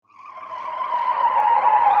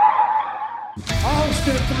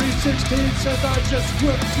Austin 316 says I just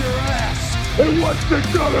whipped your ass. And what's it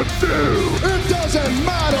gonna do? It doesn't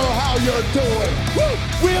matter how you're doing. Woo!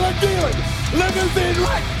 Wheeling, dealing, limousine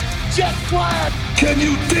right, jet flying. Can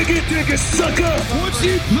you dig it, sucker? Would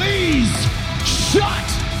you please shut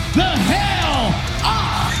the hell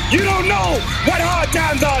up? You don't know what hard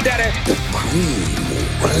times are, Daddy. The cream will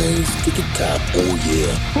rise to the top. Oh,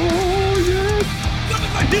 yeah. Oh, yeah. Look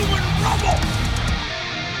at the human rumble.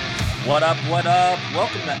 What up, what up?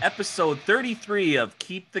 Welcome to episode 33 of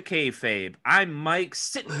Keep the Kayfabe. I'm Mike,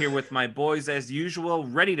 sitting here with my boys as usual,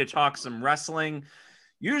 ready to talk some wrestling.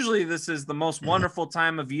 Usually this is the most wonderful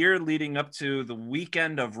time of year leading up to the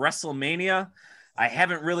weekend of WrestleMania. I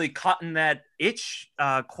haven't really caught in that itch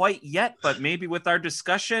quite yet, but maybe with our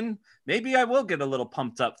discussion, maybe I will get a little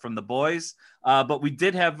pumped up from the boys. But we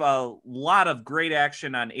did have a lot of great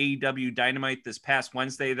action on AEW Dynamite this past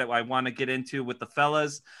Wednesday that I want to get into with the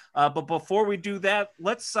fellas. But before we do that,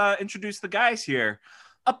 let's introduce the guys here.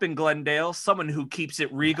 Up in Glendale, someone who keeps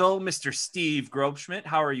it regal, Mr. Steve Grobschmidt.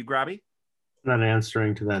 How are you, Grabby? I'm not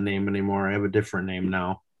answering to that name anymore. I have a different name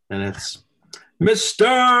now, and it's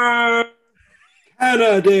Mr.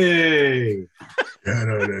 Kennedy.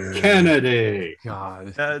 Kennedy.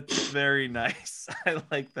 God, that's very nice. I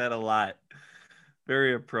like that a lot.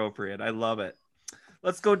 Very appropriate. I love it.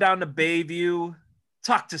 Let's go down to Bayview.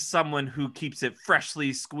 Talk to someone who keeps it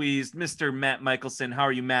freshly squeezed. Mr. Matt Michelson. How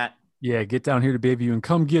are you, Matt? Yeah, get down here to Bayview and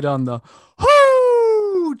come get on the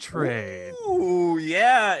Whoo train. Ooh,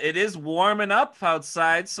 yeah, it is warming up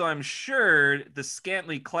outside, so I'm sure the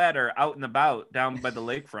scantily clad are out and about down by the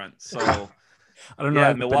lakefront. So I don't know.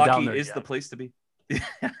 Yeah, Milwaukee is the place to be.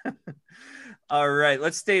 All right,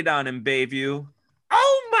 let's stay down in Bayview.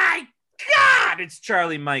 Oh my God, it's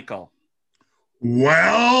Charlie Michael.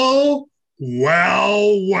 Well. You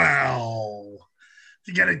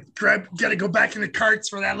gotta go back in the carts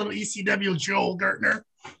for that little ECW Joel Gertner.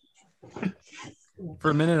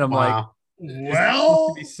 For a minute, I'm like,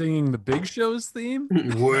 to be singing the Big Show's theme.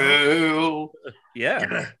 Well,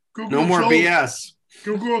 yeah. No more Joel, BS.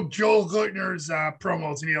 Google Joel Gertner's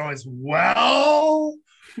promos, and he always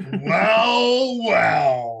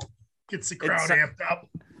gets the crowd amped up.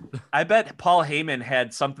 I bet Paul Heyman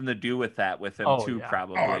had something to do with that with him too, yeah.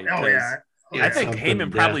 probably. Yeah, I think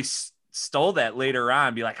Heyman probably stole that later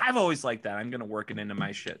on. Be like, I've always liked that. I'm going to work it into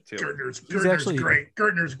my shit too. Gertner's great.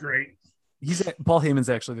 Gertner's great. Paul Heyman's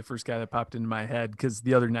actually the first guy that popped into my head because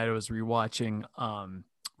the other night I was rewatching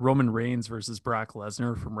Roman Reigns versus Brock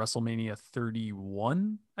Lesnar from WrestleMania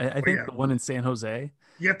 31. I think the one in San Jose.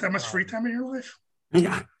 You got that much free time in your life?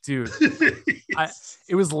 Yeah, dude.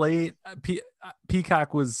 It was late.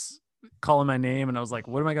 Peacock was calling my name, and I was like,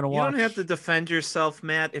 "What am I going to watch?" You don't have to defend yourself,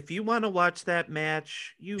 Matt. If you want to watch that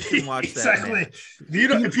match, you can watch exactly. that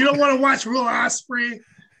match. If you don't want to watch Will Ospreay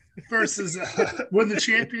versus win the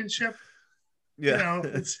championship,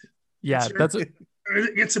 it's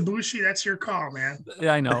Ibushi. That's your call, man.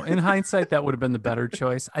 Yeah, I know. In hindsight, that would have been the better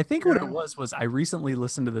choice. I think what it was I recently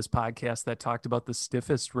listened to this podcast that talked about the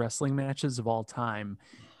stiffest wrestling matches of all time,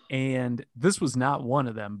 and this was not one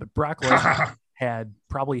of them. But Brock Lesnar had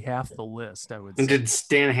probably half the list, I would say. And did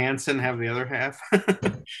Stan Hansen have the other half?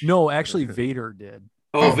 No, actually, Vader did.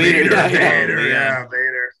 Oh, Vader.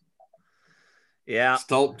 Vader. Yeah.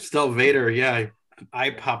 Still Vader. Yeah.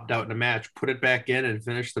 I popped out in a match, put it back in, and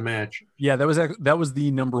finished the match. Yeah, that was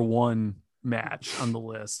the number one match on the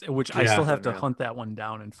list, which I still have to hunt that one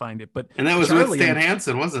down and find it. And that was with Stan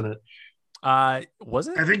Hansen, wasn't it? Was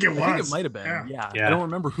it? I think it was. I think it might have been. Yeah. I don't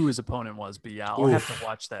remember who his opponent was, but yeah, I'll have to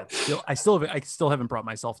watch that. I still haven't brought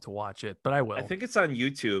myself to watch it, but I will. I think it's on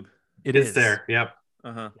YouTube. It's there. Yep.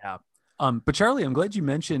 Yeah. But Charlie, I'm glad you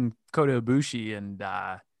mentioned Kota Ibushi and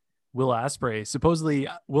Will Ospreay. Supposedly,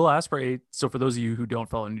 Will Ospreay, so for those of you who don't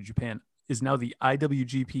follow New Japan, is now the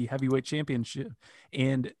IWGP Heavyweight Championship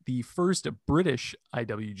and the first British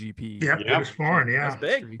IWGP. Yep. British born, yeah. That's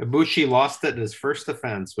big. Ibushi lost it in his first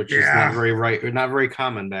defense, which is not very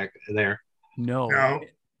common back there. No.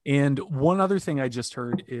 And one other thing I just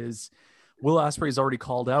heard is Will Ospreay's already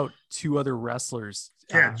called out two other wrestlers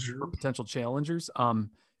for potential challengers.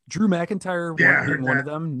 Drew McIntyre being one of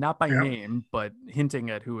them, not by name, but hinting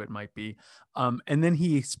at who it might be. And then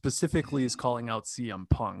he specifically is calling out CM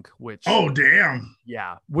Punk, which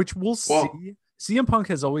which we'll see. CM Punk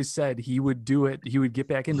has always said he would do it. He would get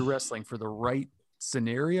back into wrestling for the right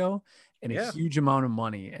scenario and a huge amount of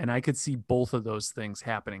money. And I could see both of those things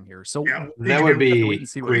happening here. So that would be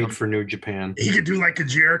great for New Japan. He could do like a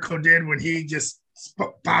Jericho did when he just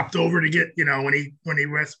popped over to get, when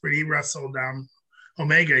he wrestled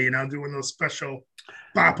Omega, doing those special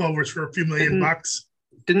pop overs for a few $1 million.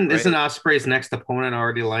 Isn't Ospreay's next opponent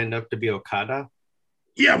already lined up to be Okada?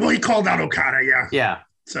 Yeah, well, he called out Okada, yeah. Yeah.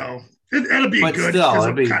 So it'll be but good. Still,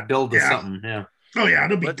 it'll be build to something, yeah. Oh, yeah,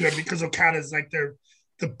 it'll be good because Okada's like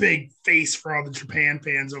the big face for all the Japan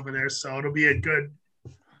fans over there. So it'll be a good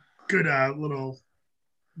little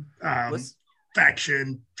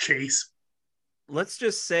faction chase. Let's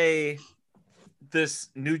just say this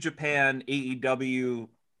New Japan AEW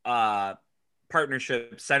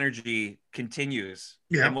partnership synergy continues.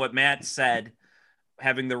 Yeah. And what Matt said,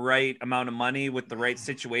 having the right amount of money with the right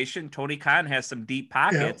situation, Tony Khan has some deep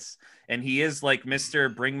pockets, and he is like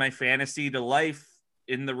Mr. Bring My Fantasy to life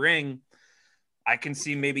in the ring. I can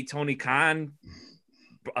see maybe Tony Khan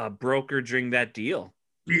brokering that deal.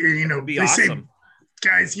 You know, It'd be they awesome. Say,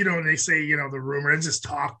 guys, you know, they say, you know, the rumor, it's just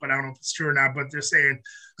talk, but I don't know if it's true or not, but they're saying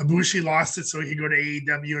Ibushi lost it so he could go to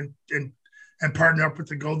AEW and partner up with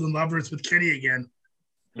the Golden Lovers with Kenny again.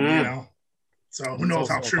 You know, so who knows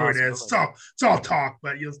how true it is? It's all talk,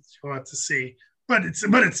 but you'll have to see. But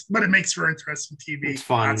it makes for interesting TV. It's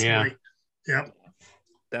fun, possibly. Yep,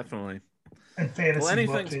 definitely. And fantasy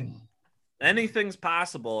booking. Anything's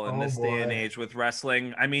possible in this day and age with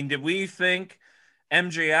wrestling. I mean, did we think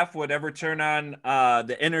MJF would ever turn on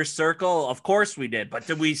the Inner Circle? Of course we did. But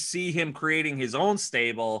did we see him creating his own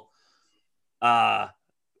stable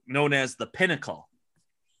known as the Pinnacle?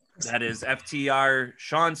 That is FTR,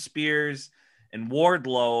 Shawn Spears, and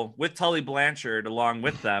Wardlow with Tully Blanchard along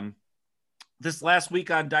with them. This last week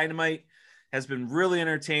on Dynamite has been really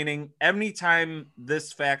entertaining. Anytime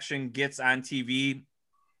this faction gets on TV,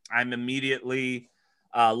 I'm immediately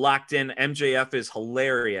locked in. MJF is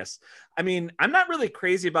hilarious. I mean, I'm not really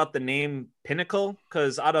crazy about the name Pinnacle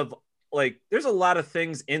because there's a lot of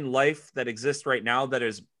things in life that exist right now that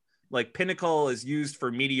is like Pinnacle is used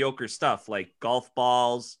for mediocre stuff like golf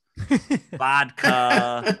balls,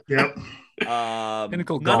 vodka. Yep.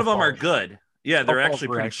 Pinnacle. None of them are good. Yeah, they're actually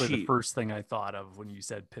pretty cheap. The first thing I thought of when you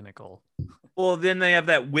said Pinnacle. Well, then they have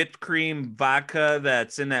that whipped cream vodka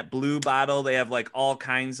that's in that blue bottle. They have like all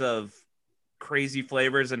kinds of crazy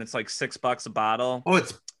flavors, and it's like $6 a bottle. Oh,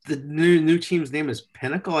 it's the new team's name is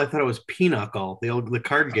Pinnacle. I thought it was Pinochle, the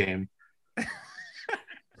card game.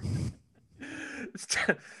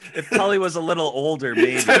 If Tully was a little older,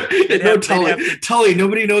 maybe. Tully.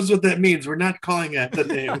 Nobody knows what that means. We're not calling it the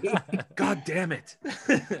name. God damn it.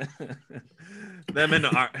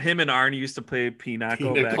 Him and Arn used to play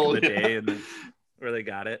Pinochle back in the day, and then where they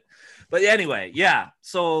got it. But anyway, yeah.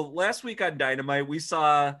 So last week on Dynamite, we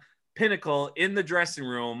saw Pinnacle in the dressing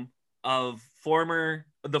room of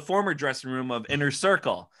the former dressing room of Inner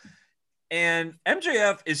Circle, and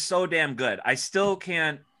MJF is so damn good. I still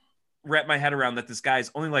can't wrap my head around that this guy's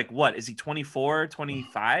only like, what is he, 24,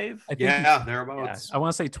 25? Yeah, thereabouts. Yeah, I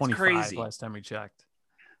want to say 25 last time we checked.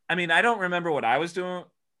 I mean, I don't remember what I was doing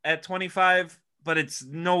at 25, but it's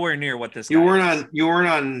nowhere near what this guy is. You weren't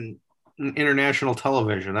on international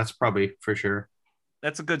television. That's probably for sure.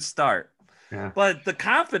 That's a good start. Yeah. But the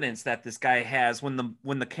confidence that this guy has when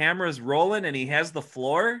the camera's rolling and he has the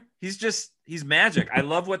floor, he's magic. I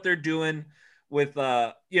love what they're doing with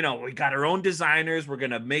we got our own designers. We're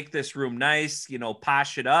gonna make this room nice,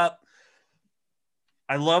 posh it up.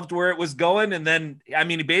 I loved where it was going, and then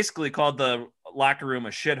he basically called the locker room a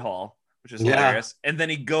shithole, which is hilarious. And then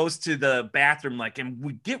he goes to the bathroom and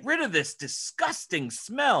we get rid of this disgusting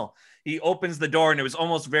smell. He opens the door, and it was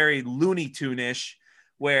almost very Looney Tune-ish,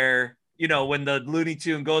 where when the Looney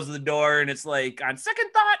Tune goes to the door, and it's like, on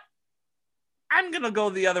second thought, I'm going to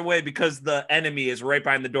go the other way because the enemy is right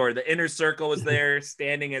behind the door. The Inner Circle is there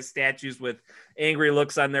standing as statues with angry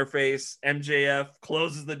looks on their face. MJF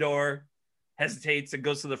closes the door, hesitates, and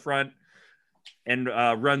goes to the front and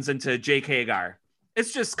runs into Jake Hagar.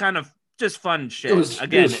 It's just kind of fun shit. It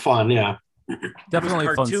was fun, yeah. Definitely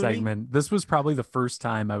a fun segment. This was probably the first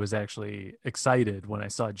time I was actually excited when I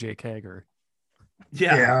saw Jake Hager.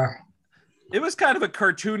 Yeah. It was kind of a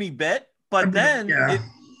cartoony bit, but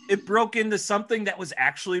it broke into something that was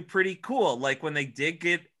actually pretty cool. Like when they did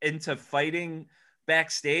get into fighting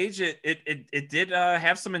backstage, it did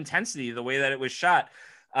have some intensity the way that it was shot.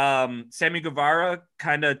 Sammy Guevara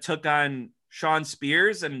kind of took on Shawn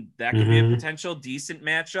Spears, and that could be a potential decent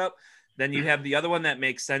matchup. Then you have the other one that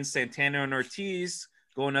makes sense, Santana and Ortiz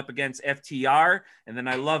going up against FTR. And then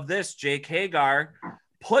I love this, Jake Hagar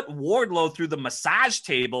put Wardlow through the massage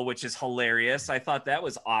table, which is hilarious. I thought that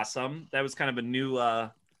was awesome. That was kind of a new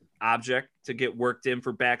object to get worked in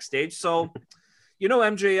for backstage. So,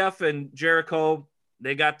 MJF and Jericho,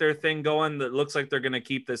 they got their thing going. That looks like they're going to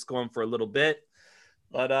keep this going for a little bit.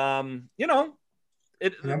 But,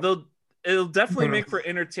 it'll definitely make for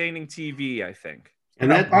entertaining TV, I think.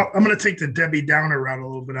 And that, I'm going to take the Debbie Downer route a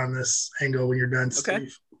little bit on this angle when you're done,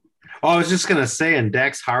 Steve. I was just gonna say, and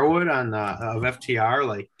Dax Harwood on of FTR,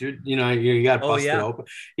 like, dude, you got busted open.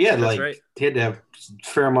 He had he had to have a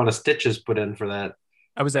fair amount of stitches put in for that.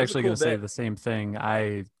 I was actually going to say the same thing.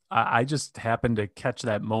 I just happened to catch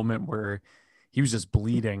that moment where he was just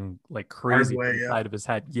bleeding like crazy inside of his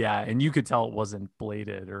head. Yeah, and you could tell it wasn't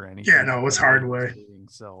bladed or anything. Yeah, no, it was hard way.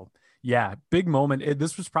 So yeah, big moment.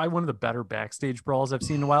 This was probably one of the better backstage brawls I've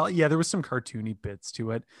seen in a while. Yeah, there was some cartoony bits to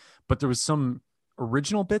it, but there was some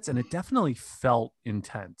original bits and it definitely felt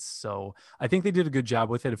intense. So I think they did a good job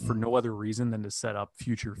with it for no other reason than to set up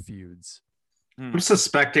future feuds. I'm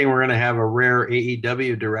suspecting we're going to have a rare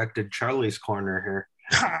AEW directed Charlie's Corner here.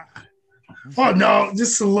 Oh no,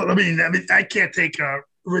 just a little. I mean, I can't take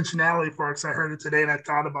originality for it because I heard it today and I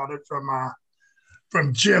thought about it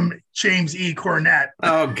from James E. Cornette.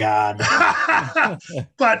 Oh God.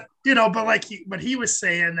 but he was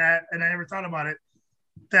saying that, and I never thought about it.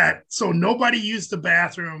 So nobody used the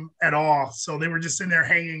bathroom at all. So they were just in there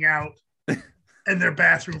hanging out in their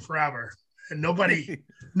bathroom forever. And nobody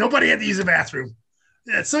had to use a bathroom.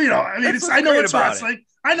 Yeah, so, I know it's wrestling.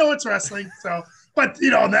 I know it's wrestling. So, but,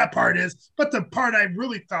 that part is. But the part I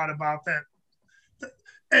really thought about that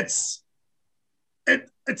it's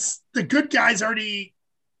the good guys already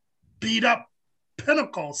beat up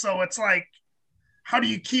Pinnacle. So it's like, how do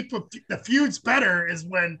you keep the feuds better is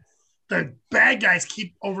when the bad guys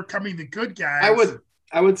keep overcoming the good guys.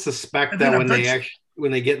 I would suspect that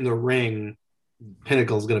when they get in the ring,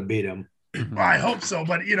 Pinnacle's going to beat them. Well, I hope so,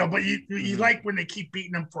 but you like when they keep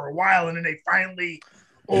beating them for a while and then they finally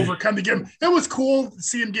overcome to get them. It was cool to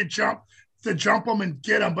see them jump them and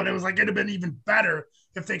get them, but it was like it'd have been even better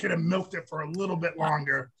if they could have milked it for a little bit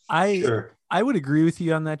longer. I would agree with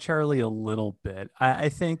you on that, Charlie, a little bit. I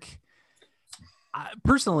think.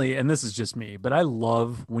 Personally, and this is just me, but I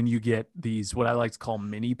love when you get these, what I like to call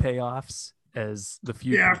mini payoffs as the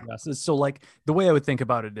feud progresses. So like the way I would think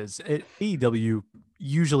about it is AEW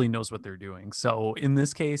usually knows what they're doing. So in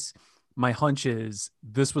this case, my hunch is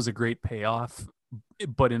this was a great payoff,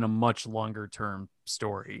 but in a much longer term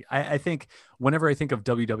story. I think whenever I think of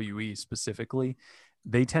WWE specifically,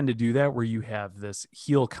 they tend to do that where you have this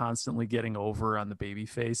heel constantly getting over on the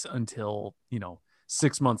babyface until,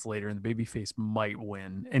 6 months later and the babyface might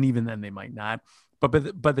win. And even then they might not.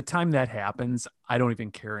 But by the time that happens, I don't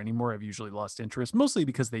even care anymore. I've usually lost interest, mostly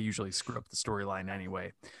because they usually screw up the storyline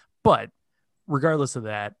anyway. But regardless of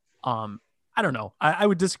that, I don't know. I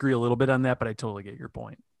would disagree a little bit on that, but I totally get your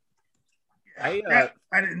point. I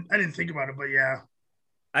didn't think about it, but yeah.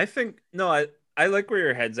 I think, I like where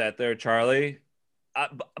your head's at there, Charlie.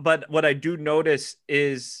 But what I do notice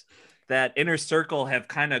is that Inner Circle have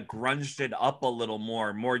kind of grunged it up a little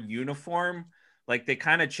more uniform. Like they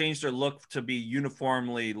kind of changed their look to be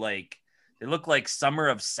uniformly like they look like Summer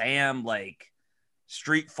of Sam, like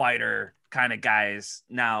Street Fighter kind of guys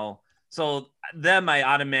now. So them, I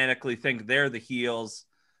automatically think they're the heels,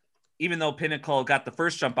 even though Pinnacle got the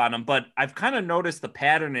first jump on them. But I've kind of noticed the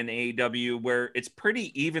pattern in AEW where it's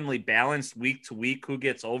pretty evenly balanced week to week who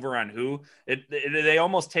gets over on who. They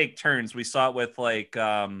almost take turns. We saw it with like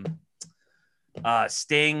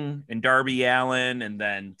Sting and Darby Allin, and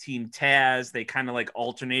then Team Taz. They kind of like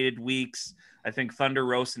alternated weeks. I think Thunder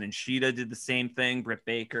Rosa and Shida did the same thing. Britt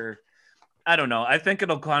Baker. I don't know. I think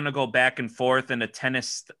it'll kind of go back and forth in a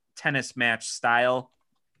tennis match style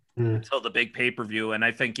until the big pay-per-view. And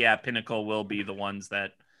I think, Pinnacle will be the ones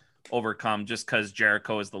that overcome just because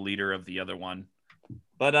Jericho is the leader of the other one.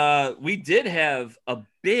 But we did have a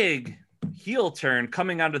big heel turn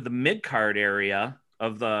coming out of the mid-card area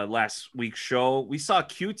of the last week's show. We saw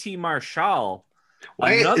QT Marshall.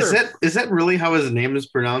 Is that really how his name is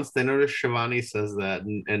pronounced? I noticed Shivani says that.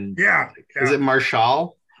 And is it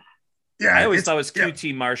Marshall? Yeah, I always thought it was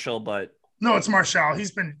QT Marshall, but no, it's Marshall.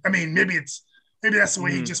 Maybe that's the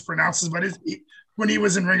way he just pronounces, but when he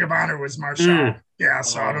was in Ring of Honor, it was Marshall. Yeah,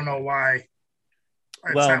 so I don't know why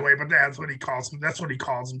it's that way, but that's what he calls him. That's what he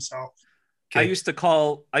calls himself. Okay. I used to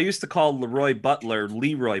call Leroy Butler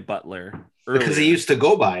earlier. Because he used to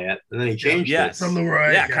go by it, and then he changed it. So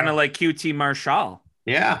Leroy, kind of like QT Marshall.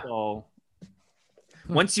 Yeah. So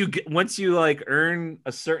once you like earn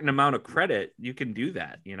a certain amount of credit, you can do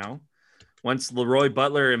that. Once Leroy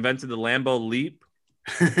Butler invented the Lambeau Leap,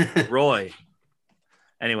 Roy.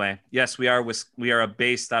 Anyway, yes, we are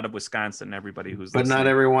based out of Wisconsin. Everybody who's but listening. Not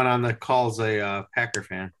everyone on the call's a Packer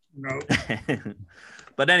fan. No.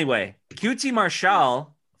 But anyway, QT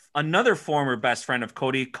Marshall, another former best friend of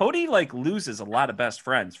Cody. Cody like loses a lot of best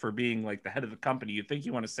friends for being like the head of the company. You think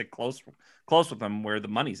you want to stick close with them where the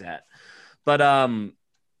money's at. But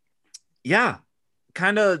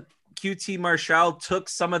kind of QT Marshall took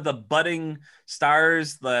some of the budding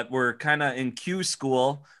stars that were kind of in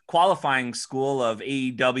qualifying school of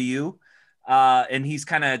AEW, and he's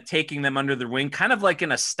kind of taking them under the wing, kind of like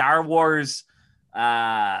in a Star Wars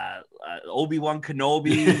Obi-Wan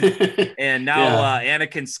Kenobi, and now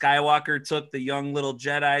Anakin Skywalker took the young little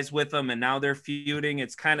Jedis with him, and now they're feuding.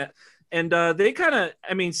 It's kind of, and they kind of,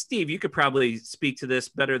 I mean, Steve, you could probably speak to this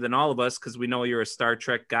better than all of us because we know you're a Star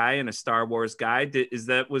Trek guy and a Star Wars guy.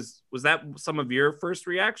 Was that some of your first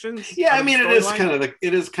reactions? Yeah, I mean, it is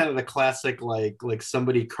kind of the classic like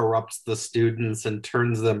somebody corrupts the students and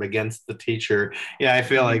turns them against the teacher. Yeah, I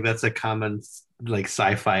feel like that's a common like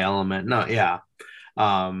sci-fi element. No, yeah.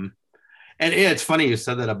 And it's funny you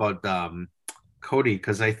said that about Cody,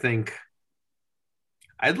 because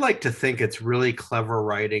I'd like to think it's really clever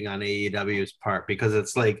writing on AEW's part, because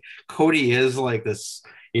it's like Cody is like this,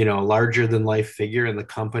 larger than life figure in the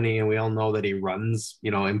company, and we all know that he runs,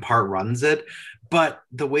 in part runs it, but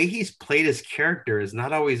the way he's played his character is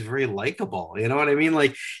not always very likable. You know what I mean?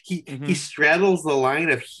 Like he straddles the line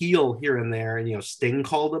of heel here and there, and Sting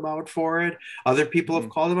called him out for it. Other people have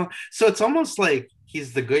called him out. So it's almost like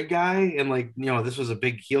he's the good guy, and like, this was a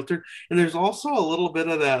big heel turn. And there's also a little bit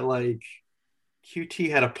of that like QT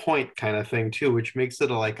had a point kind of thing too, which makes it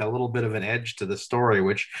a little bit of an edge to the story,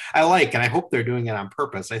 which I like, and I hope they're doing it on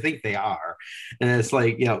purpose. I think they are. And it's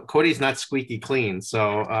like, Cody's not squeaky clean.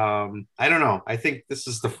 So I don't know. I think this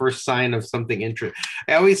is the first sign of something interesting.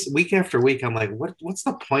 I always, week after week, I'm like, what's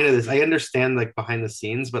the point of this? I understand like behind the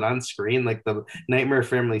scenes, but on screen, like the Nightmare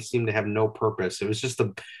Family seemed to have no purpose. It was just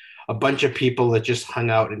a bunch of people that just hung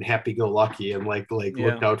out and happy-go-lucky and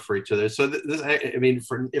looked out for each other. So this, I mean,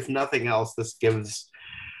 if nothing else, this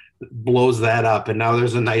blows that up, and now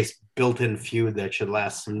there's a nice built-in feud that should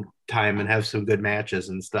last some time and have some good matches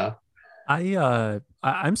and stuff.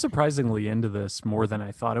 I'm surprisingly into this more than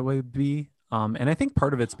I thought it would be, and I think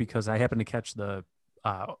part of it's because I happened to catch the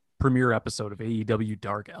premiere episode of AEW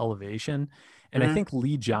Dark Elevation. And I think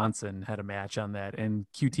Lee Johnson had a match on that, and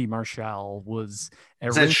QT Marshall was.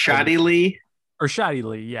 Is that Shoddy Lee? Or Shoddy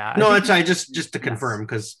Lee? Yeah. No, it's just to confirm,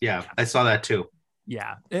 because I saw that too.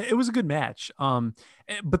 Yeah, it was a good match.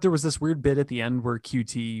 But there was this weird bit at the end where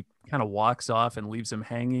QT kind of walks off and leaves him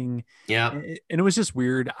hanging. Yeah, and it was just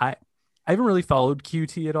weird. I haven't really followed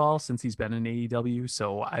QT at all since he's been in AEW,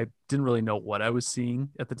 so I didn't really know what I was seeing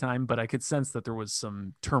at the time, but I could sense that there was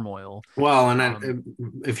some turmoil. Well, and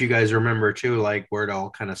if you guys remember too, like where it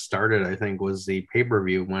all kind of started, I think was the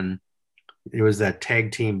pay-per-view when it was that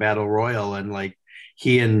tag team battle royal, and like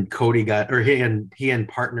he and Cody he and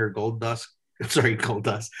partner Goldust,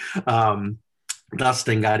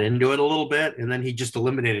 Dustin got into it a little bit, and then he just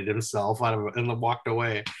eliminated himself out of it and walked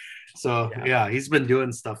away. So yeah, he's been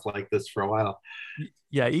doing stuff like this for a while.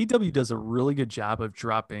 Yeah, EW does a really good job of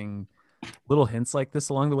dropping little hints like this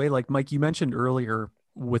along the way. Like Mike, you mentioned earlier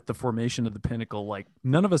with the formation of the Pinnacle, like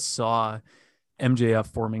none of us saw MJF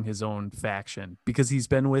forming his own faction because he's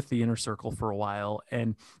been with the Inner Circle for a while.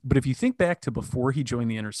 But if you think back to before he joined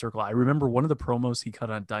the Inner Circle, I remember one of the promos he cut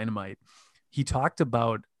on Dynamite, he talked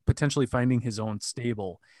about potentially finding his own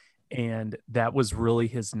stable, and that was really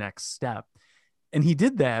his next step. And he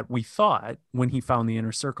did that, we thought, when he found the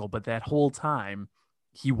Inner Circle, but that whole time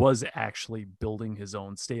he was actually building his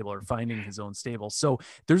own stable or finding his own stable. So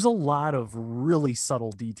there's a lot of really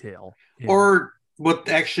subtle detail. Or what,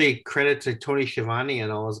 actually, credit to Tony Schiavone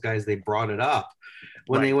and all those guys, they brought it up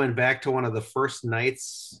when they went back to one of the first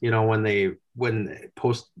nights, when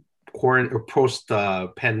post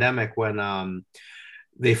pandemic, when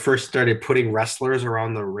they first started putting wrestlers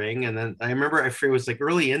around the ring. And then I remember it was like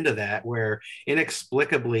really into that, where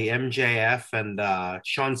inexplicably MJF and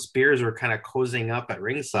Sean Spears were kind of cozying up at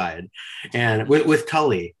ringside and with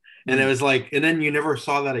Tully. And it was like, and then you never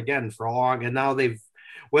saw that again for a long. And now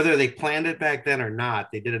whether they planned it back then or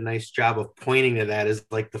not, they did a nice job of pointing to that as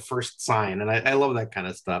like the first sign. And I love that kind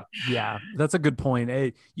of stuff. Yeah, that's a good point.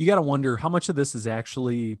 You got to wonder how much of this is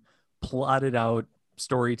actually plotted out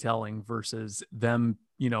storytelling versus them,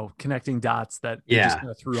 connecting dots that they just kind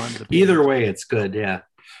of threw onto the page. Either way, it's good. Yeah.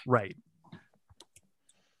 Right.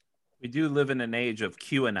 We do live in an age of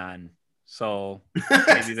QAnon. So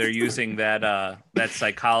maybe they're using that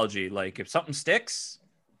psychology. Like if something sticks,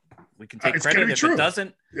 we can take credit. If it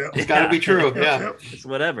doesn't, it's got to be true. Yeah. It's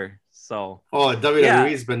whatever. So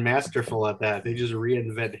WWE's been masterful at that. They just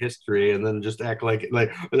reinvent history and then just act like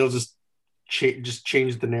they'll just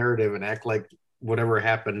change the narrative and act like whatever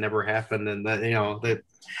happened never happened. And that,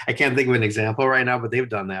 I can't think of an example right now, but they've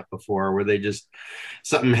done that before, where they just,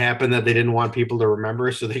 something happened that they didn't want people to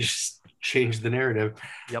remember, so they just change the narrative.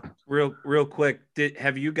 Yep. Real quick,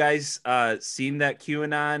 have you guys seen that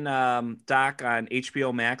QAnon doc on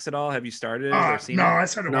HBO Max at all? Have you started or seen it? I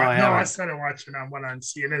started watching one on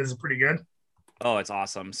CNN. Is it pretty good? Oh, it's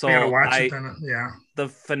awesome. So I gotta watch it then, the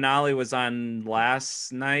finale was on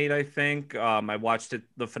last night, I think. I watched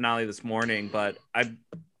the finale this morning, but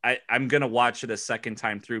I'm gonna watch it a second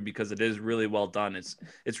time through because it is really well done.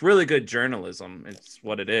 It's really good journalism. It's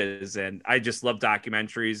what it is, and I just love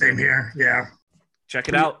documentaries. Same here, yeah. Check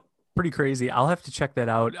it out. Pretty crazy. I'll have to check that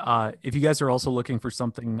out. If you guys are also looking for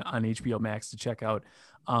something on HBO Max to check out,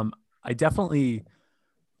 I definitely.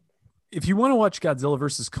 If you want to watch Godzilla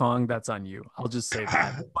versus Kong, that's on you. I'll just say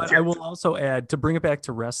that. But I will also add, to bring it back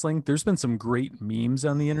to wrestling, there's been some great memes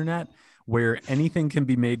on the internet where anything can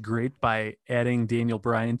be made great by adding Daniel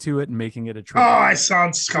Bryan to it and making it a triple. Oh, I saw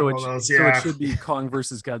a couple of those, So it should be Kong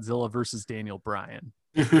versus Godzilla versus Daniel Bryan.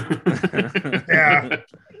 Yeah.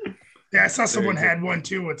 Yeah, I saw someone had one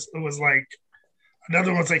too. It was like,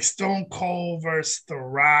 another one's like Stone Cold versus The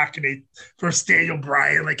Rock and versus Daniel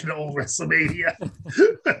Bryan, like in old WrestleMania.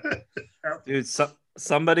 Dude,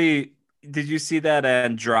 somebody, did you see that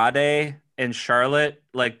Andrade and Charlotte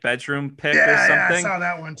like bedroom pic or something? Yeah, I saw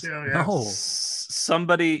that one too. Yeah. No.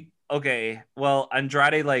 Somebody, okay, well,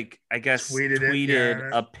 Andrade, like, I guess tweeted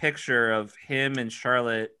a picture of him and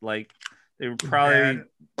Charlotte, like they were probably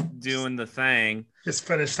doing the thing. Just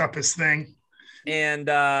finished up his thing. And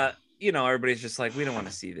everybody's just like, we don't want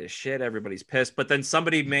to see this shit. Everybody's pissed. But then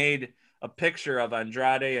somebody made a picture of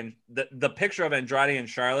Andrade and the picture of Andrade and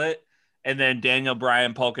Charlotte, and then Daniel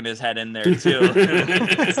Bryan poking his head in there too.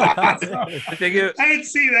 Awesome. I didn't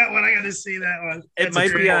see that one. I got to see that one. It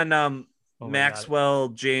might be on Maxwell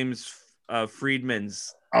James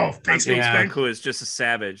Friedman's Facebook, who is just a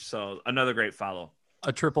savage. So another great follow.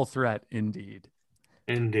 A triple threat, indeed.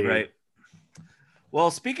 Right.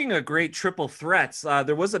 Well, speaking of great triple threats,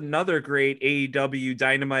 there was another great AEW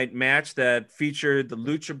Dynamite match that featured the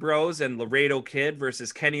Lucha Bros and Laredo Kid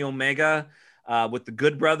versus Kenny Omega with the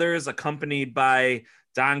Good Brothers, accompanied by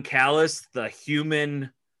Don Callis, the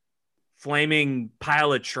human flaming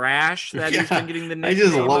pile of trash that he's been getting the nickname I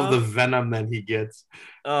just love the venom that he gets.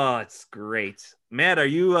 Oh, it's great. Matt, are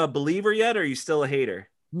you a believer yet, or are you still a hater?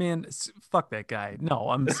 Man, fuck that guy. No,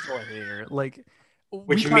 I'm still a hater. Like,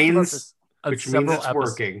 which means it's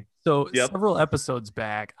working. So several episodes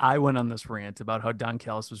back, I went on this rant about how Don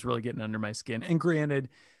Callis was really getting under my skin. And granted,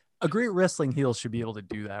 a great wrestling heel should be able to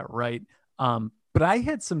do that, right? But I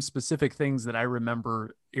had some specific things that I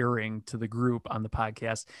remember airing to the group on the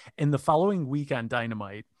podcast. And the following week on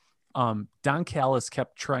Dynamite, Don Callis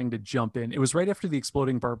kept trying to jump in. It was right after the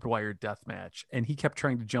exploding barbed wire death match, and he kept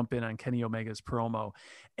trying to jump in on Kenny Omega's promo,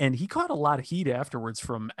 and he caught a lot of heat afterwards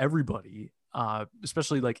from everybody,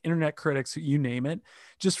 especially like internet critics, you name it,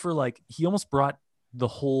 just for like, he almost brought the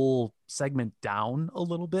whole segment down a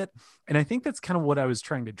little bit. And I think that's kind of what I was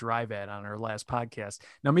trying to drive at on our last podcast.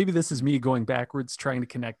 Now, maybe this is me going backwards, trying to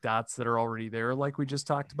connect dots that are already there, like we just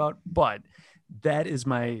talked about, but that is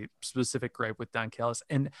my specific gripe with Don Callis.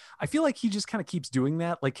 And I feel like he just kind of keeps doing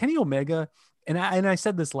that. Like Kenny Omega, and I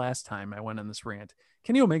said this last time I went on this rant,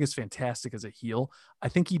 Kenny Omega is fantastic as a heel. I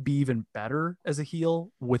think he'd be even better as a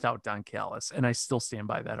heel without Don Callis. And I still stand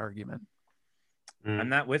by that argument. I'm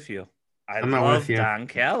not with you. I love Don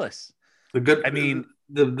Callis. The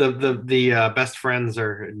best friends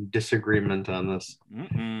are in disagreement on this.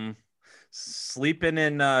 Sleeping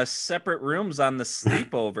in separate rooms on the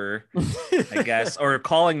sleepover, I guess, or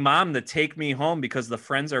calling mom to take me home because the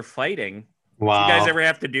friends are fighting. Wow. Do you guys ever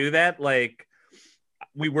have to do that? Like,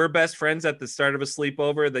 we were best friends at the start of a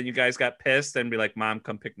sleepover, then you guys got pissed and be like, Mom,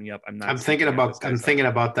 come pick me up. I'm thinking about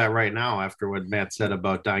that right now after what Matt said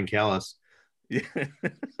about Don Callis. Yeah.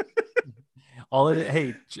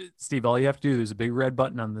 Hey, Steve, all you have to do, there's a big red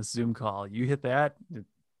button on this Zoom call. You hit that,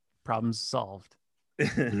 problem's solved.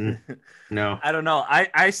 No, I don't know.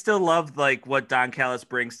 I still love like what Don Callis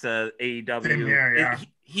brings to AEW.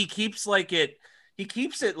 He keeps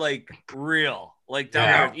it like real, like down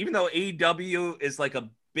there. Even though AEW is like a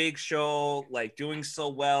big show, like doing so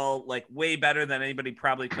well, like way better than anybody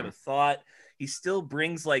probably could have thought, he still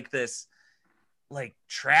brings like this like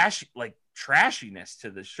trashiness to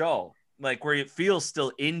the show, like where it feels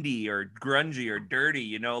still indie or grungy or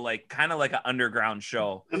dirty, like kind of like an underground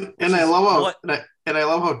show. And I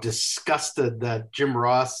love how disgusted that Jim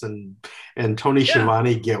Ross and Tony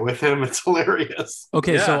Schiavone get with him. It's hilarious.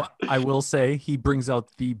 Okay, so I will say he brings out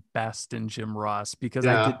the best in Jim Ross, because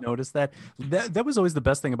I did notice that was always the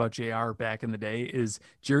best thing about JR back in the day is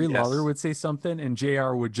Jerry Lawler would say something and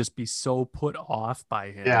JR would just be so put off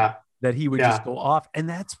by him. Yeah. that he would just go off. And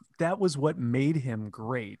that was what made him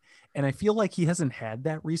great. And I feel like he hasn't had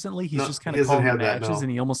that recently. He's just kind of calling the matches and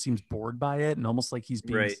he almost seems bored by it and almost like he's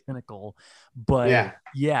being cynical. But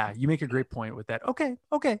yeah, you make a great point with that. Okay.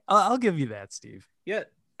 I'll give you that, Steve. Yeah.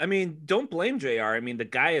 I mean, don't blame JR. I mean, the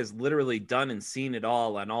guy has literally done and seen it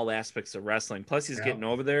all on all aspects of wrestling. Plus he's getting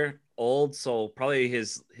over there old. So probably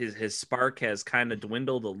his spark has kind of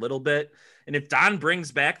dwindled a little bit. And if Don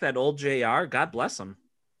brings back that old JR, God bless him.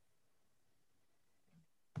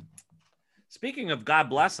 Speaking of God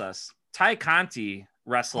bless us, Ty Conti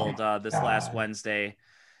wrestled this last Wednesday,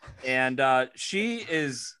 and she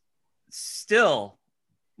is still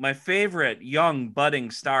my favorite young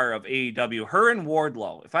budding star of AEW. Her and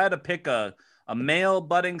Wardlow. If I had to pick a male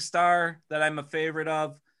budding star that I'm a favorite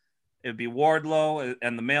of, it would be Wardlow.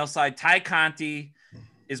 And the male side, Ty Conti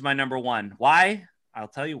is my number one. Why? I'll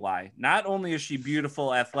tell you why. Not only is she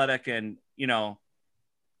beautiful, athletic, and,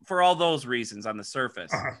 for all those reasons on the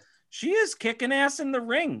surface, she is kicking ass in the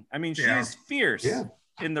ring. I mean, she is fierce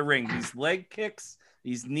in the ring. These leg kicks,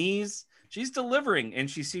 these knees, she's delivering, and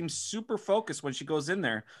she seems super focused when she goes in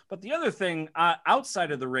there. But the other thing,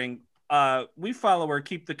 outside of the ring, we follow her.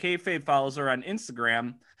 Keep the Kayfabe follows her on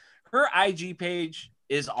Instagram. Her IG page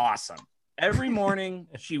is awesome. Every morning,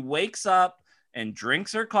 she wakes up and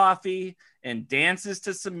drinks her coffee and dances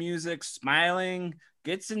to some music, smiling,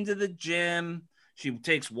 gets into the gym. She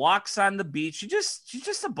takes walks on the beach. She's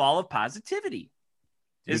just a ball of positivity.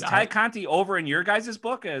 Dude, is Ty Conti over in your guys'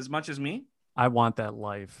 book as much as me? I want that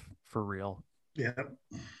life for real. Yeah.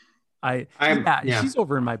 She's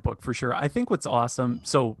over in my book for sure. I think what's awesome.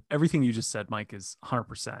 So everything you just said, Mike, is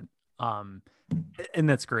 100%. And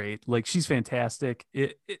that's great. Like, she's fantastic.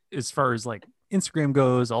 As far as like Instagram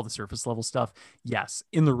goes, all the surface level stuff. Yes.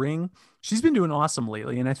 In the ring, she's been doing awesome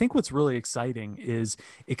lately. And I think what's really exciting is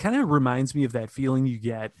it kind of reminds me of that feeling you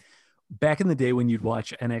get back in the day when you'd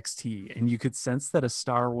watch NXT and you could sense that a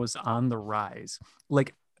star was on the rise.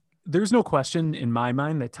 Like, there's no question in my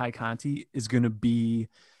mind that Ty Conti is going to be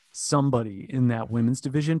somebody in that women's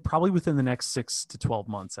division, probably within the next 6 to 12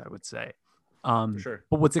 months, I would say. For sure.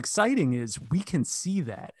 But what's exciting is we can see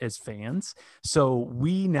that as fans. So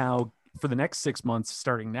we now, for the next 6 months,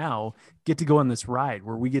 starting now, get to go on this ride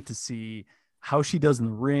where we get to see how she does in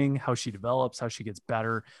the ring, how she develops, how she gets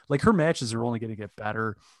better. Like, her matches are only going to get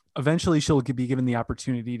better. Eventually she'll be given the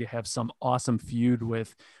opportunity to have some awesome feud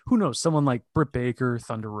with, who knows, someone like Britt Baker,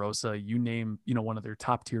 Thunder Rosa, you name, one of their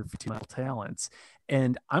top tier female talents.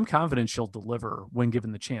 And I'm confident she'll deliver when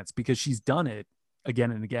given the chance because she's done it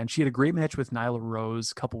again and again. She had a great match with Nyla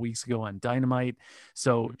Rose a couple weeks ago on Dynamite.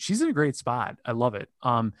 So she's in a great spot. I love it.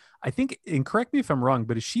 I think, and correct me if I'm wrong,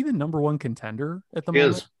 but is she the number one contender at the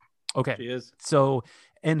moment? Okay. She is. So,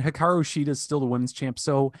 and Hikaru Shida is still the women's champ.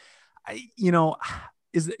 So,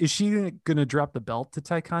 is she going to drop the belt to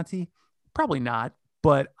Ty Conti? Probably not,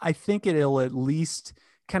 but I think it'll at least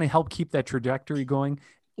kind of help keep that trajectory going.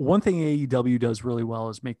 One thing AEW does really well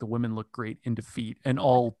is make the women look great in defeat, and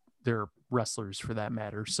all their wrestlers for that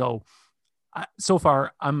matter. So, so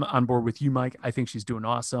far I'm on board with you, Mike. I think she's doing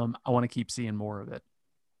awesome. I want to keep seeing more of it.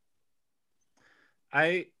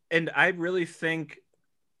 I really think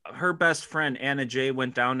her best friend Anna Jay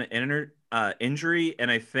went down to injury,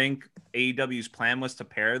 and I think AEW's plan was to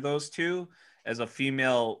pair those two as a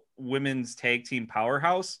female women's tag team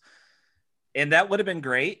powerhouse, and that would have been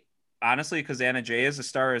great, honestly, because Anna Jay is a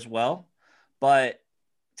star as well. But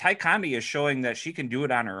Ty Conti is showing that she can do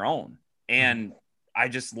it on her own, and I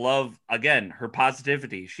just love, again, her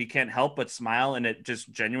positivity. She can't help but smile, and it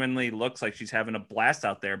just genuinely looks like she's having a blast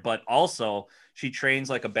out there. But also, she trains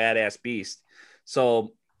like a badass beast.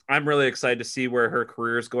 So I'm really excited to see where her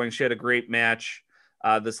career is going. She had a great match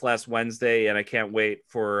this last Wednesday, and I can't wait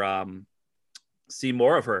for see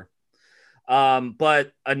more of her.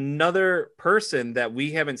 But another person that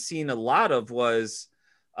we haven't seen a lot of was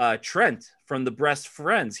Trent from the Breast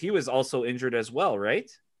Friends. He was also injured as well, right?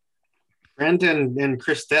 Trent and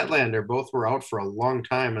Chris Statlander both were out for a long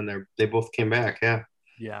time, and they both came back.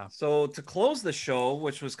 Yeah. So to close the show,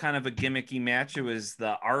 which was kind of a gimmicky match, it was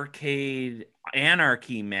the Arcade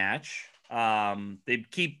Anarchy match. They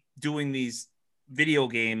keep doing these video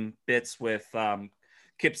game bits with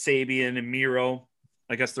Kip Sabian and Miro.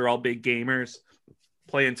 I guess they're all big gamers,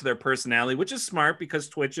 play into their personality, which is smart because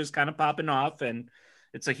Twitch is kind of popping off and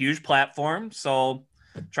it's a huge platform. So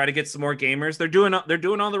try to get some more gamers. They're doing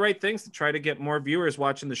all the right things to try to get more viewers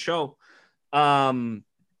watching the show. And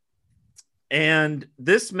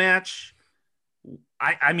this match,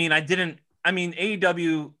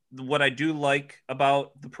 AEW, what I do like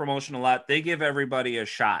about the promotion a lot, they give everybody a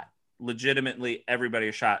shot, legitimately everybody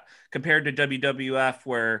a shot, compared to WWF,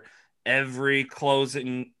 where every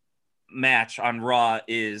closing match on Raw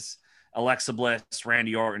is Alexa Bliss,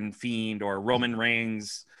 Randy Orton, Fiend, or Roman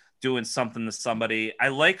Reigns doing something to somebody. I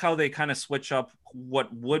like how they kind of switch up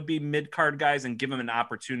what would be mid-card guys and give them an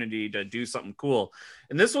opportunity to do something cool.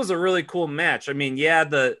 And this was a really cool match. I mean, yeah,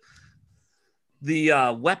 the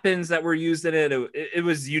weapons that were used in it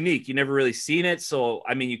was unique. You never really seen it. So,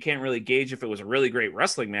 I mean, you can't really gauge if it was a really great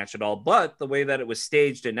wrestling match at all, but the way that it was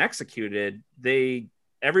staged and executed,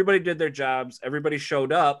 everybody did their jobs. Everybody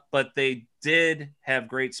showed up, but they did have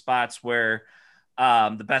great spots where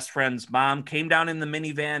the best friend's mom came down in the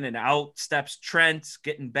minivan and out steps Trent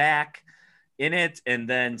getting back in it. And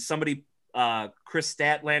then somebody, Chris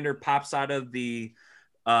Statlander, pops out of the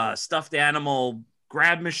stuffed animal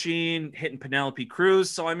grab machine hitting Penelope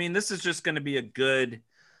Cruz. So, I mean, this is just going to be a good,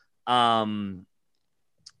 again,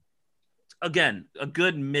 a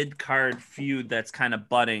good mid-card feud that's kind of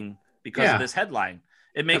budding because of this headline.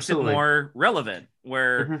 It makes it more relevant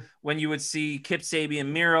where when you would see Kip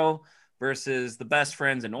Sabian Miro versus the Best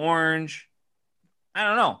Friends in Orange, I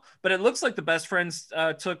don't know, but it looks like the Best Friends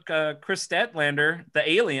took Chris Statlander, the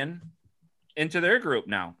alien, into their group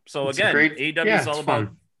now. So again, AEW is all about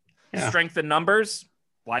strength in numbers.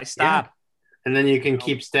 Why stop? Yeah. And then you can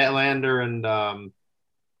keep Statlander and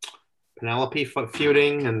Penelope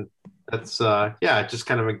feuding, and that's it just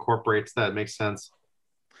kind of incorporates that. It makes sense.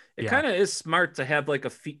 It kind of is smart to have like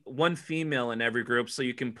one female in every group, so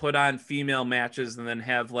you can put on female matches and then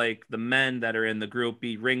have like the men that are in the group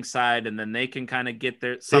be ringside, and then they can kind of get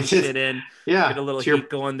their shit in, get a little heat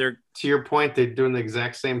going there. To your point, they're doing the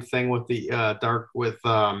exact same thing with the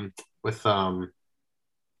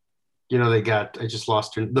they got, I just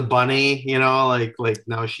lost her, the bunny, like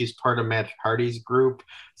now she's part of Matt Hardy's group.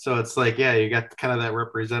 So it's like, you got kind of that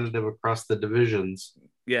representative across the divisions.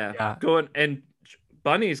 Yeah. Going, and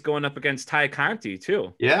Bunny's going up against Ty Conti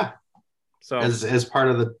too. Yeah. So as part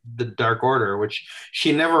of the Dark Order, which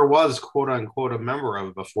she never was quote unquote a member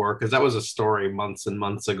of before, because that was a story months and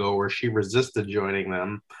months ago where she resisted joining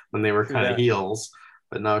them when they were kind of heels.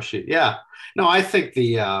 But now I think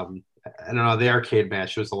the arcade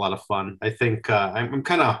match was a lot of fun. I think I'm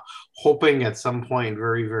kind of hoping at some point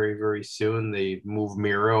very, very, very soon they move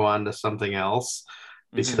Miro onto something else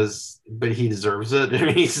but he deserves it.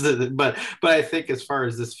 I mean, but I think as far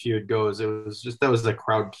as this feud goes, that was a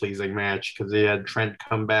crowd pleasing match because they had Trent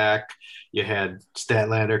come back, you had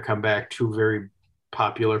Statlander come back, two very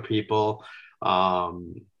popular people.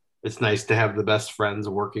 It's nice to have the Best Friends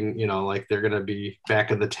working, like they're going to be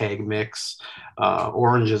back in the tag mix.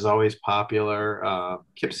 Orange is always popular.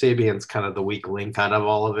 Kip Sabian's kind of the weak link out of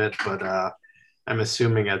all of it, but I'm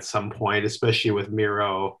assuming at some point, especially with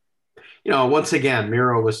Miro, once again,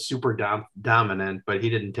 Miro was super dominant, but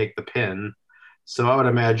he didn't take the pin. So I would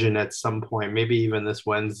imagine at some point, maybe even this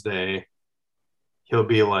Wednesday, he'll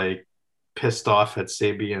be like pissed off at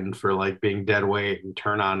Sabian for like being dead weight and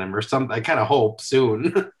turn on him or something. I kind of hope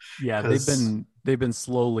soon. Yeah, they've been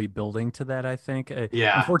slowly building to that, I think.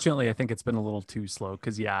 Unfortunately, I think it's been a little too slow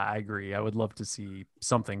because I agree. I would love to see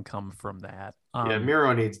something come from that.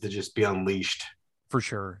 Miro needs to just be unleashed. For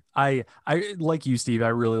sure. I like you, Steve. I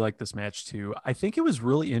really like this match too. I think it was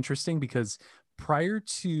really interesting because prior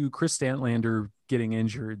to Chris Statlander getting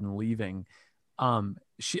injured and leaving,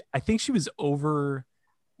 I think she was over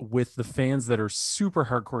with the fans that are super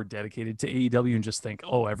hardcore dedicated to AEW and just think,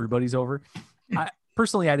 oh, everybody's over. I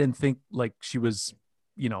didn't think like she was,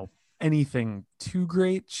 anything too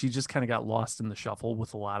great. She just kind of got lost in the shuffle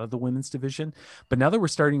with a lot of the women's division. But now that we're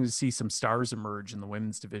starting to see some stars emerge in the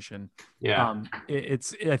women's division, I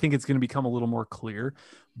think it's going to become a little more clear.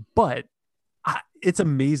 But it's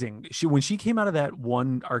amazing. When she came out of that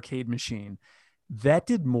one arcade machine, that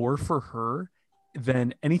did more for her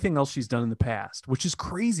than anything else she's done in the past, which is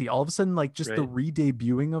crazy. All of a sudden, like just the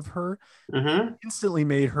re-debuting of her instantly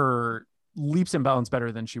made her leaps and bounds better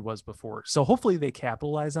than she was before. So hopefully they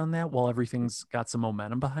capitalize on that while everything's got some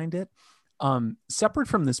momentum behind it. Separate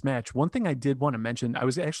from this match, one thing I did want to mention, I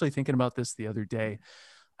was actually thinking about this the other day.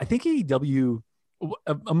 I think AEW,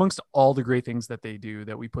 amongst all the great things that they do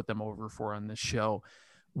that we put them over for on this show,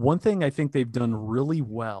 one thing I think they've done really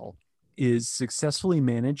well is successfully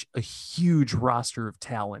manage a huge roster of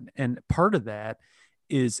talent. And part of that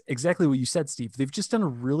is exactly what you said, Steve. They've just done a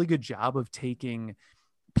really good job of taking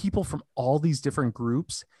people from all these different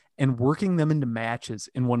groups and working them into matches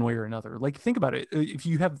in one way or another. Like, think about it. If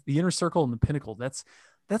you have the Inner Circle and the Pinnacle, that's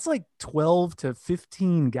like 12 to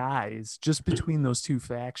 15 guys just between those two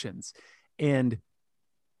factions. And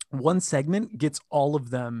one segment gets all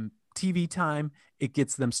of them TV time. It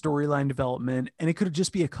gets them storyline development, and it could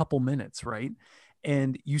just be a couple minutes, right?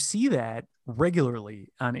 And you see that regularly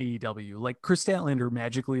on AEW, like Chris Statlander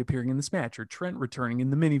magically appearing in this match, or Trent returning in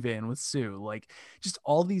the minivan with Sue. Like, just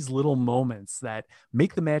all these little moments that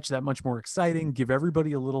make the match that much more exciting, give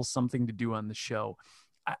everybody a little something to do on the show.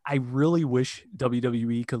 I really wish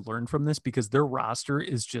WWE could learn from this, because their roster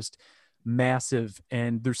is just massive,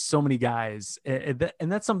 and there's so many guys, and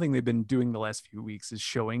that's something they've been doing the last few weeks, is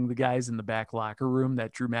showing the guys in the back locker room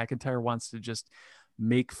that Drew McIntyre wants to just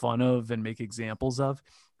make fun of and make examples of.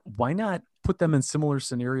 Why not put them in similar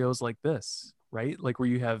scenarios like this, right? Like where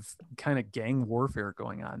you have kind of gang warfare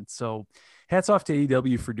going on. So hats off to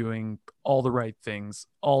AEW for doing all the right things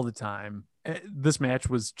all the time. This match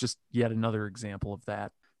was just yet another example of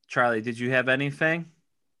that. Charlie, did you have anything?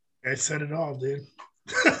 I said it all, dude.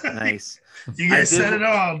 Nice. You guys said it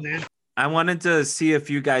all, dude. I wanted to see if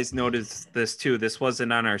you guys noticed this too. This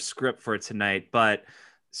wasn't on our script for tonight, but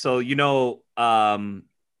so,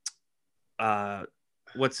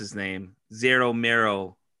 what's his name? Zero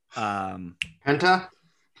Mero. Penta?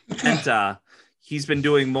 He's been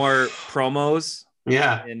doing more promos.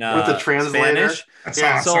 Yeah. In, with the translator. Spanish. That's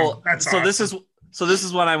Yeah. awesome. That's awesome. This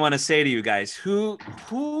is what I want to say to you guys.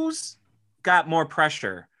 Who's got more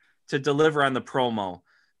pressure to deliver on the promo?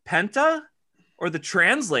 Penta or the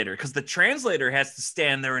translator? Because the translator has to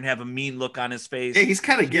stand there and have a mean look on his face. Yeah, he's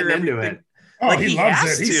kind of getting into it. Oh, Like, he he loves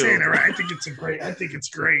has it. He's to. saying it right. I think it's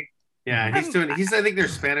great. Yeah, I think they're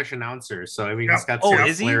Spanish announcers, so I mean, Yep. he's got Oh, some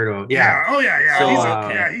is he? flair to him. Yeah. Oh yeah. So,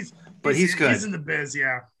 he's good. He's in the biz.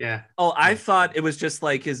 Yeah. Yeah. Oh, I thought it was just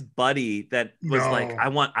like his buddy that was No. like, I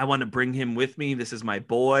want to bring him with me. This is my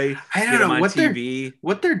boy. I Get don't him know on what TV.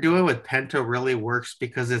 what they're doing with Penta really works,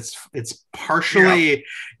 because it's partially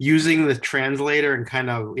using the translator and kind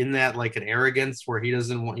of in that like an arrogance where he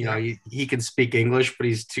doesn't want, he can speak English, but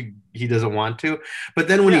he doesn't want to. But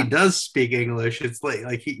then when he does speak English, it's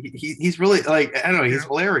like he's really like, I don't know, he's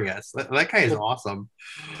hilarious. That guy is awesome.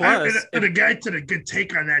 Plus, and a guy did a good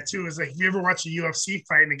take on that too. Is like, you ever watch a UFC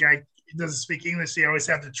fight and the guy doesn't speak English, they always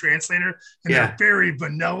have the translator, and they're very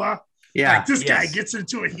vanilla. Yeah. Like this guy gets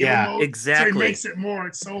into a heel mode, exactly. so he makes it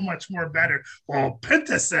so much more better. Well,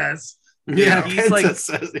 Penta says, Yeah, he's Penta like,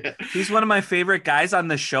 says, he's one of my favorite guys on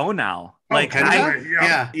the show now. Like,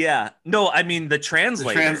 Penta? yeah. No, I mean the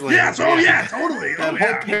translator. totally. That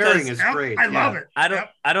whole pairing is great. I love it.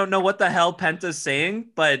 I don't know what the hell Penta's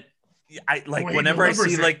saying, but I like Well, whenever I see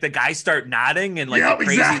delivers it. like the guy start nodding and like a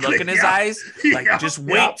crazy look in his eyes, like just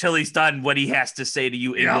wait till he's done what he has to say to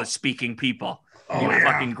you English speaking people. You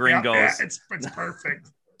fucking gringos. It's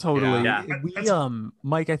perfect. Totally. Yeah. We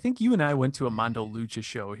Mike, I think you and I went to a Mondo Lucha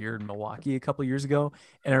show here in Milwaukee a couple of years ago,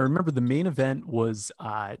 and I remember the main event was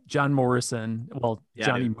John Morrison,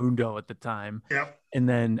 Johnny Mundo at the time, and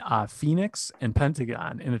then Phoenix and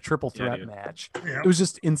Pentagon in a triple threat match. It was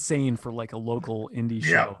just insane for like a local indie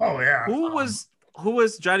show. Who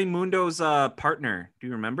was Johnny Mundo's partner? Do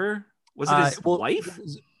you remember? Was it his wife?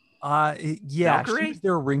 Yeah, Valkyrie? she was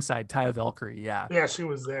there ringside, Taya Valkyrie. Yeah, she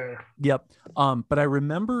was there. Yep. But I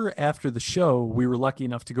remember after the show, we were lucky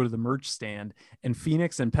enough to go to the merch stand, and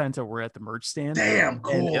Phoenix and Penta were at the merch stand. Damn,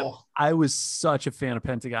 cool. And I was such a fan of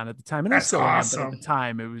Pentagon at the time, and That's I still awesome. am, but at the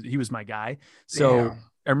time he was my guy. So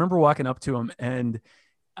I remember walking up to him and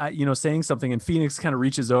saying something, and Phoenix kind of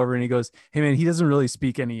reaches over and he goes, "Hey man, he doesn't really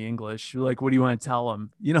speak any English. Like, what do you want to tell him?"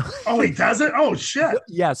 Oh, he doesn't? Oh shit.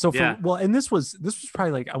 Yeah. So and this was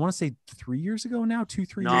probably like, I want to say 3 years ago now, 2-3 years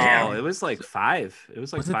ago. No, it was like 5. It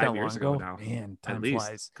was like Was it 5 that years long ago now. Man, time at least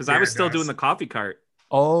flies. because I was still doing the coffee cart.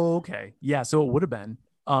 Oh, okay. Yeah, so it would have been.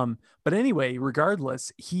 But anyway,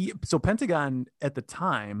 regardless, Pentagon at the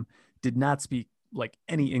time did not speak like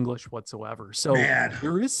any English whatsoever. So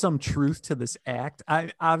there is some truth to this act.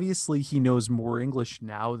 Obviously he knows more English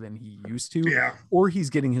now than he used to, or he's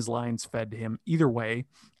getting his lines fed to him. Either way,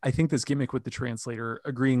 I think this gimmick with the translator,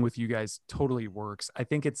 agreeing with you guys, totally works. I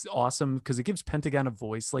think it's awesome because it gives Pentagon a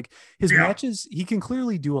voice. Like his matches, he can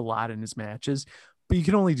clearly do a lot in his matches, but you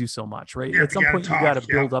can only do so much, right? At some point, you got to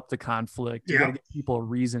build up the conflict. You got to give people a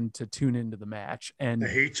reason to tune into the match, and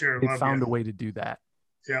they found a way to do that.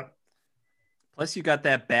 Yep. Plus, you got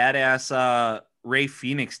that badass Ray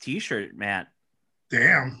Phoenix T-shirt, Matt.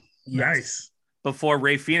 Damn, nice. Before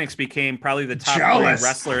Ray Phoenix became probably the top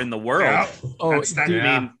wrestler in the world. Yep. Oh, I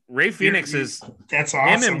mean, Ray Phoenix is. That's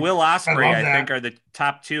awesome. Him and Will Ospreay, I think, are the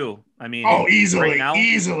top two. I mean, easily, right now,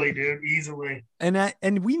 easily, dude, easily.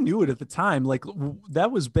 And we knew it at the time. Like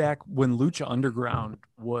that was back when Lucha Underground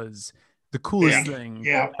was the coolest thing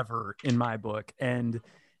ever in my book. And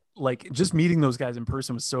like just meeting those guys in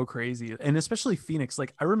person was so crazy. And especially Phoenix.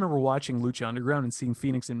 Like I remember watching Lucha Underground and seeing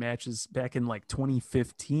Phoenix in matches back in like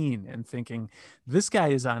 2015 and thinking this guy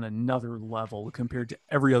is on another level compared to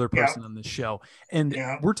every other person on this show. And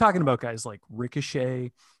we're talking about guys like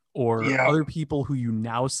Ricochet or other people who you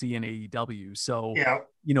now see in AEW. So,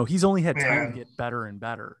 you know, he's only had time to get better and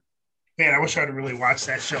better. Man, I wish I'd really watched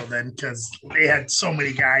that show then because they had so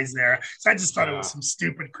many guys there. So I just thought it was some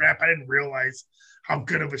stupid crap. I didn't realize how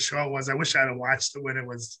good of a show it was. I wish I'd have watched it when it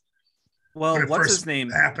was. Well, what's his name?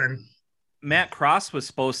 Happened. Matt Cross was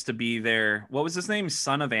supposed to be there. What was his name?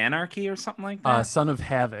 Son of Anarchy or something like that? Son of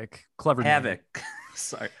Havoc. Clever Havoc.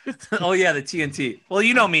 Sorry. Oh yeah, the TNT. Well,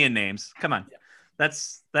 you know me and names. Come on. That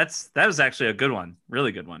was actually a good one.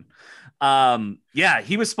 Really good one.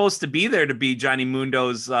 He was supposed to be there to be Johnny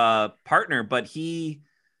Mundo's partner, but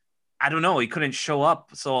I don't know, he couldn't show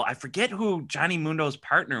up. So I forget who Johnny Mundo's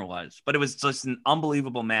partner was, but it was just an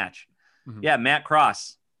unbelievable match. Mm-hmm. Yeah, Matt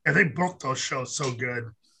Cross. Yeah, they booked those shows so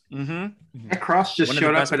good. Mm-hmm. Matt Cross just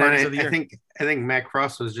showed up, and I think Matt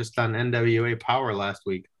Cross was just on NWA Power last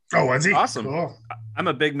week. Oh, was he? Awesome. Cool. I'm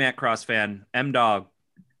a big Matt Cross fan. M-Dog.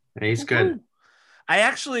 And he's good.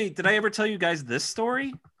 Did I ever tell you guys this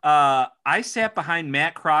story? I sat behind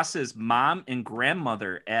Matt Cross's mom and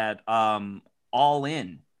grandmother at All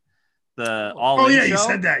In. The All In show. You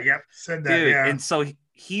said that. Yep. Said that. Dude, yeah. And so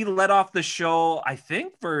he led off the show, I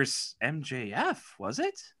think, versus MJF, was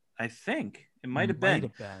it? I think. It might have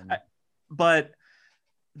been. But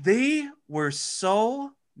they were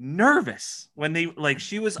so nervous when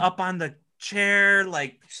she was up on the chair,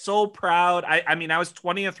 like so proud. I mean, I was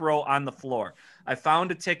 20th row on the floor. I found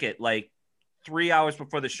a ticket like 3 hours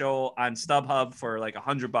before the show on StubHub for like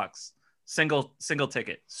 $100, single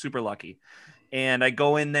ticket, super lucky. And I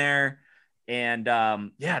go in there and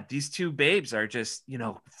these two babes are just, you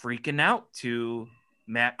know, freaking out to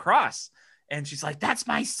Matt Cross. And she's like, that's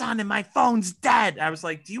my son and my phone's dead. I was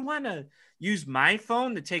like, do you want to use my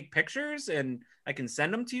phone to take pictures and I can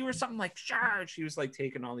send them to you or something? Like, sure. She was like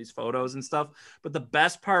taking all these photos and stuff. But the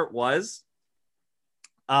best part was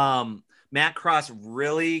Matt Cross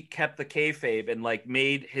really kept the kayfabe and like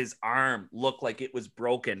made his arm look like it was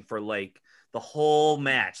broken for like the whole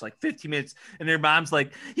match, like 15 minutes. And their mom's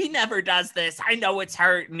like, he never does this. I know it's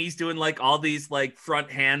hurt. And he's doing like all these like front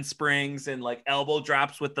handsprings and like elbow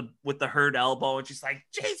drops with the hurt elbow. And she's like,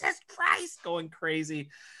 Jesus Christ, going crazy.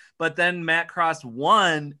 But then Matt Cross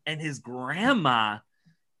won, and his grandma,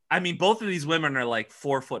 I mean, both of these women are like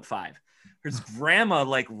 4'5". His grandma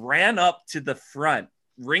like ran up to the front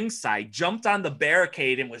ringside, jumped on the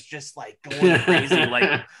barricade, and was just like going crazy,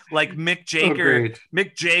 like Mick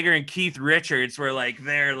Jagger and Keith Richards were like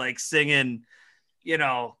there, like singing, you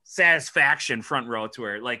know, Satisfaction front row to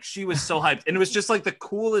her. Like she was so hyped, and it was just like the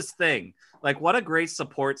coolest thing. Like what a great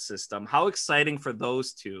support system! How exciting for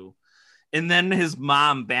those two. And then his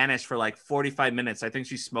mom vanished for like 45 minutes. I think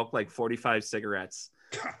she smoked like 45 cigarettes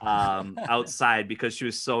outside because she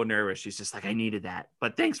was so nervous. She's just like, I needed that.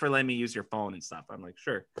 But thanks for letting me use your phone and stuff. I'm like,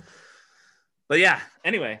 sure. But yeah,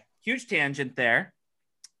 anyway, huge tangent there.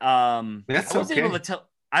 I was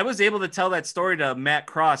able to tell that story to Matt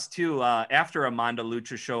Cross too after a Mondo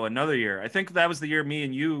Lucha show another year. I think that was the year me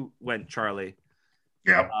and you went, Charlie.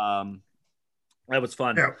 Yeah. That was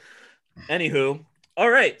fun. Yep. Anywho. All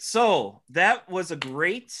right, so that was a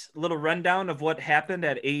great little rundown of what happened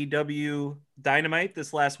at AEW Dynamite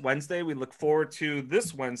this last Wednesday. We look forward to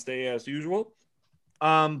this Wednesday as usual.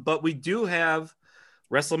 But we do have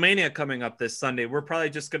WrestleMania coming up this Sunday. We're probably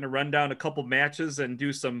just going to run down a couple matches and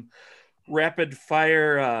do some rapid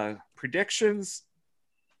fire predictions.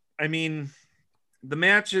 I mean, the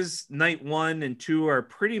matches night 1 and 2 are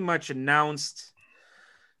pretty much announced.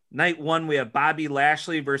 Night 1, we have Bobby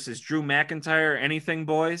Lashley versus Drew McIntyre. Anything,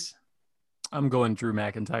 boys? I'm going Drew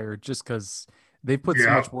McIntyre just because they've put so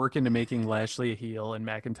much work into making Lashley a heel and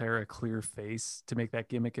McIntyre a clear face to make that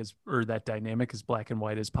gimmick that dynamic as black and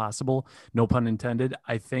white as possible. No pun intended.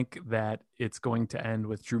 I think that it's going to end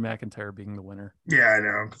with Drew McIntyre being the winner. Yeah, I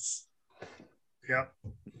know. Yep.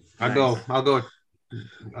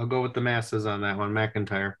 I'll go with the masses on that one,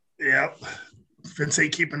 McIntyre. Yep. Vince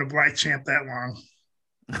ain't keeping the black champ that long.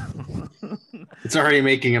 It's already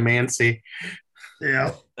making a Mancy.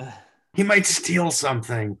 Yeah. He might steal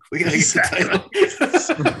something. We gotta get the title.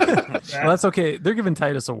 Well, that's okay. They're giving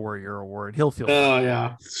Titus a Warrior Award. He'll feel. Oh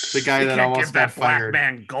yeah, the guy that almost got fired. Black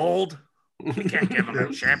man gold. We can't give him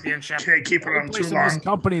a championship. Can't keep it on too long. This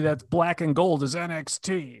company that's black and gold is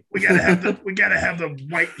NXT. We gotta have the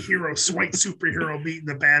white superhero beating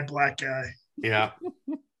the bad black guy. Yeah.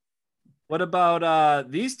 What about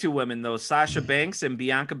these two women, though? Sasha Banks and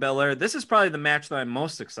Bianca Belair. This is probably the match that I'm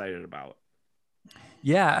most excited about.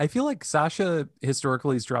 Yeah, I feel like Sasha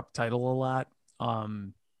historically has dropped the title a lot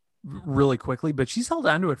really quickly, but she's held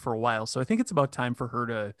on to it for a while. So I think it's about time for her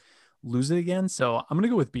to lose it again. So I'm going to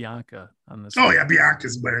go with Bianca on this. Oh, one. Yeah,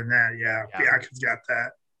 Bianca's better than that. Yeah, Bianca's got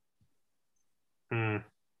that.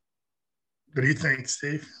 What do you think,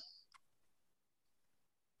 Steve?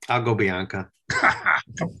 I'll go Bianca.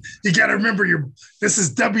 You got to remember, this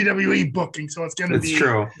is WWE booking, so it's going to be. It's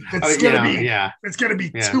true. It's going to be. Yeah. It's going to be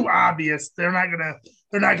too obvious. They're not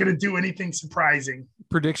going to do anything surprising.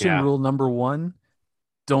 Prediction rule number 1: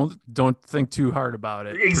 don't think too hard about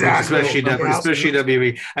it. Exactly. Especially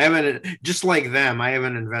WWE. I haven't, just like them, I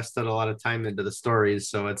haven't invested a lot of time into the stories,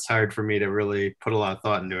 so it's hard for me to really put a lot of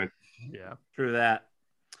thought into it. Yeah, true that.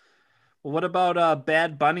 Well, what about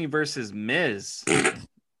Bad Bunny versus Miz?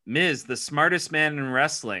 Miz, the smartest man in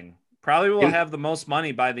wrestling, probably will have the most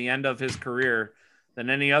money by the end of his career than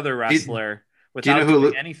any other wrestler without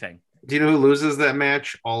doing anything. Do you know who loses that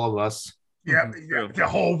match? All of us. Yeah, the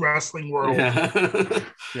whole wrestling world.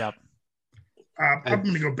 Yeah. I'm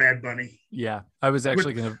going to go Bad Bunny. Yeah, I was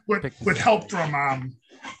actually going to pick with help from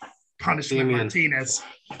Punishment Martinez.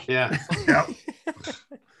 Yeah. Yep.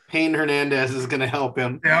 Payne Hernandez is going to help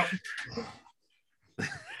him. Yep.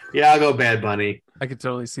 Yeah, I'll go Bad Bunny. I could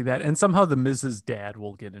totally see that. And somehow the Miz's dad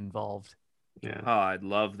will get involved. Yeah. Oh, I'd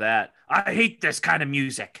love that. I hate this kind of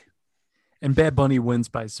music. And Bad Bunny wins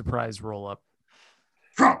by surprise roll up.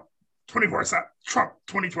 Trump 24/7. Trump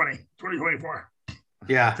 2020, 2024.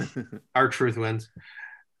 Yeah. R-Truth wins.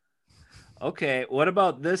 Okay. What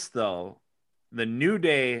about this, though? The New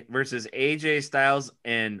Day versus AJ Styles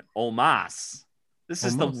and Omos. This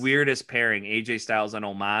is the weirdest pairing, AJ Styles and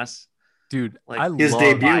Omos. Dude, like his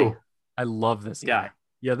debut. I love this guy.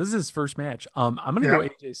 Yeah, this is his first match. I'm gonna go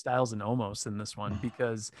AJ Styles and Omos in this one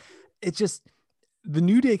because it just the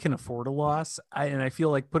New Day can afford a loss. I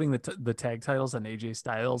feel like putting the tag titles on AJ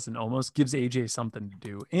Styles and Omos gives AJ something to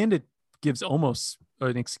do, and it gives Omos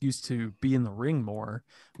an excuse to be in the ring more.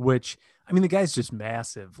 Which I mean, the guy's just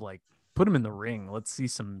massive. Like, put him in the ring. Let's see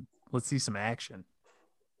some action.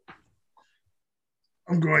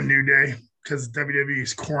 I'm going New Day because WWE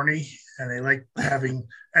is corny and they like having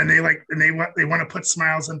they want to put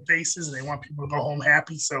smiles on faces and they want people to go home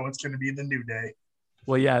happy. So it's going to be the New Day.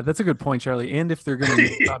 Well, yeah, that's a good point, Charlie. And if they're going to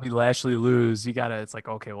make Bobby Lashley lose, it's like,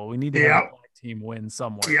 okay, well, we need to have a black team win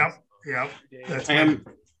somewhere. Yep.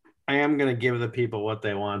 I am going to give the people what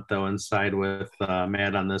they want, though, and side with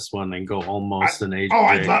Matt on this one and go almost an AJ. Oh,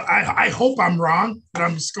 I hope I'm wrong, but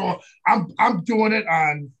I'm just going. I'm doing it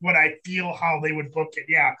on what I feel how they would book it.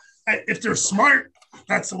 Yeah, if they're smart,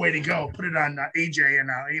 that's the way to go. Put it on AJ and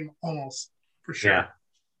aim almost for sure.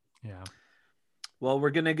 Yeah. Well,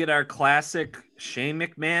 we're gonna get our classic Shane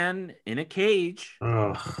McMahon in a cage,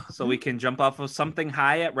 so we can jump off of something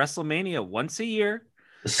high at WrestleMania once a year.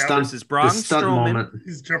 Versus Braun Strowman. Moment.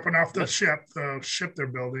 He's jumping off the ship they're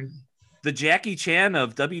building. The Jackie Chan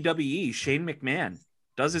of WWE, Shane McMahon,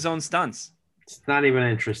 does his own stunts. It's not even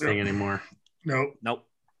interesting anymore. Nope.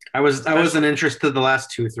 I wasn't interested the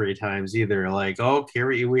last 2-3 times either. Like,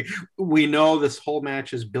 we know this whole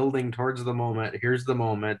match is building towards the moment. Here's the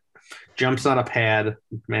moment. Jumps on a pad,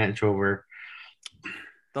 match over.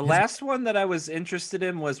 The last one that I was interested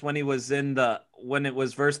in was when he was when it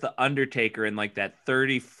was versus the Undertaker in like that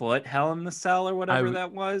 30-foot Hell in the Cell or whatever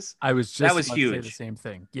that was. I was just that was about huge. to say the same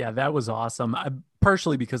thing. Yeah, that was awesome.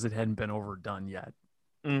 Partially because it hadn't been overdone yet.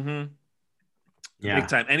 Mm-hmm. Yeah, big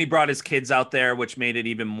time. And he brought his kids out there, which made it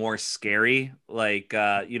even more scary. Like,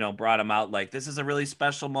 brought them out like, this is a really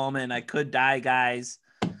special moment. I could die, guys.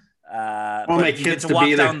 My kids to walk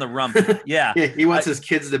be there down the rump. Yeah. He wants his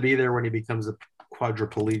kids to be there when he becomes a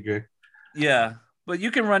quadriplegic. Yeah, but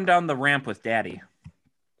you can run down the ramp with Daddy.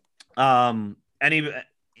 Braun,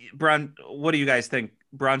 what do you guys think?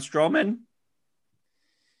 Braun Strowman?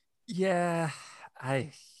 Yeah,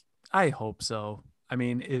 I hope so. I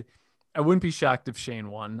mean, I wouldn't be shocked if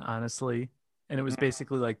Shane won, honestly. And it was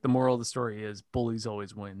basically like the moral of the story is bullies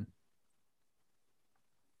always win.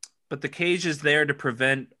 But the cage is there to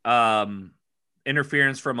prevent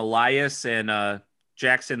interference from Elias and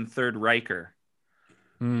Jackson Third Riker.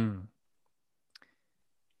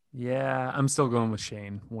 Yeah, I'm still going with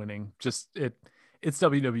Shane winning. Just it's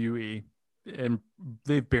WWE, and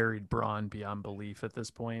they've buried Braun beyond belief at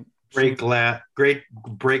this point. Break glass,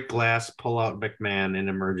 pull out McMahon in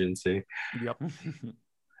emergency. Yep.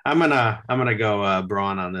 I'm gonna go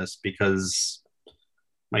Braun on this because,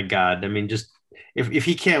 my God, I mean, just if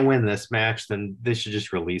he can't win this match, then they should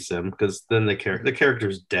just release him because then the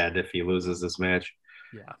character's dead if he loses this match.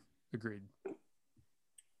 Yeah. Agreed.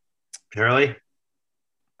 Charlie?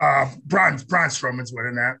 Braun Strowman's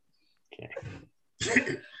winning that.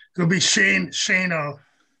 Okay. It'll be Shane will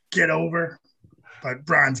get over, but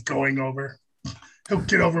Braun's going over. He'll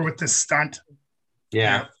get over with this stunt.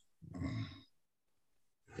 Yeah.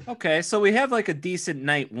 Okay, so we have like a decent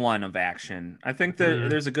night one of action. I think that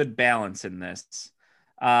there's a good balance in this.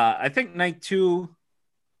 I think night two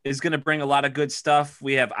is going to bring a lot of good stuff.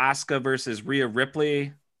 We have Asuka versus Rhea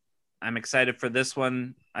Ripley. I'm excited for this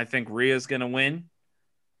one. I think Rhea's going to win.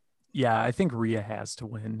 Yeah, I think Rhea has to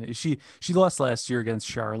win. She lost last year against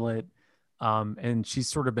Charlotte, and she's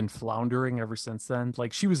sort of been floundering ever since then.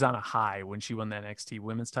 Like, she was on a high when she won the NXT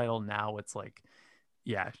Women's title. Now it's like,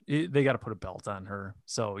 they got to put a belt on her.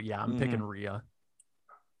 So, yeah, I'm picking Rhea.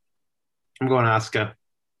 I'm going Asuka.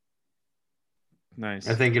 Nice.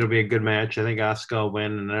 I think it'll be a good match. I think Asuka will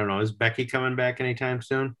win. And I don't know, is Becky coming back anytime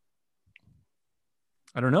soon?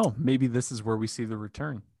 I don't know. Maybe this is where we see the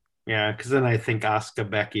return. Yeah, because then I think Asuka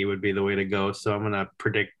Becky would be the way to go. So I'm going to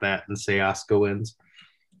predict that and say Asuka wins.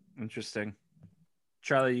 Interesting.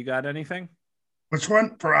 Charlie, you got anything? Which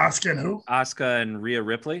one? For Asuka and who? Asuka and Rhea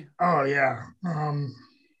Ripley. Oh, yeah. I'm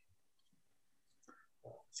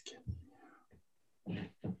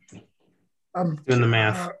doing the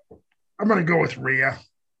math. I'm going to go with Rhea.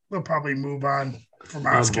 They'll probably move on from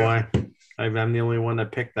Asuka. Oh, boy. I'm the only one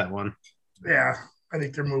that picked that one. Yeah, I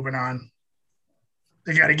think they're moving on.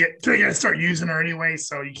 They got to start using her anyway,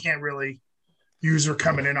 so you can't really use her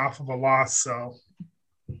coming in off of a loss. So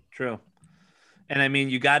true. And I mean,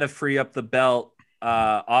 you got to free up the belt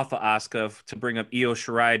off of Asuka to bring up Io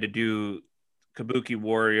Shirai to do Kabuki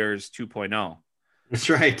Warriors 2.0. That's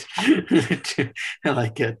right. I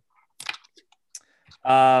like it.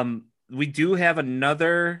 We do have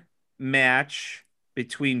another match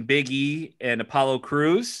between Big E and Apollo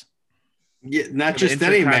Crews. Yeah, not just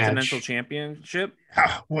any match. Intercontinental Championship.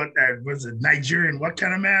 What was it? Nigerian? What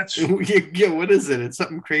kind of match? Yeah, what is it? It's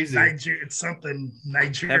something crazy. It's something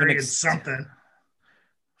Nigerian something.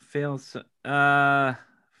 Fails.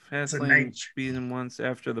 Fastlane beaten once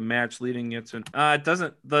after the match, leading it to. It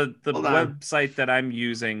doesn't. The website that I'm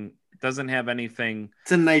using doesn't have anything.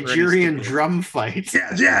 It's a Nigerian drum fight.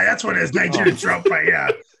 Yeah, that's what it is. Nigerian drum fight. Yeah,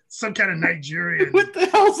 some kind of Nigerian. What the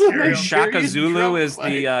hell's a Nigerian Shaka Zulu is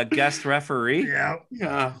fight? the guest referee.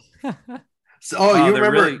 Yeah. So, you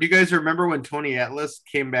remember? Do you guys remember when Tony Atlas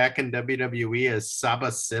came back in WWE as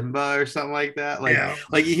Saba Simba or something like that?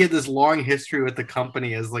 Like he had this long history with the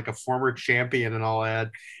company as like a former champion and all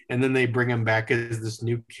that, and then they bring him back as this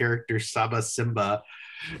new character, Saba Simba.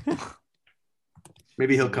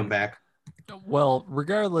 Maybe he'll come back. Well,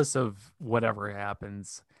 regardless of whatever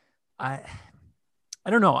happens, I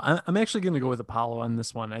don't know. I'm actually going to go with Apollo on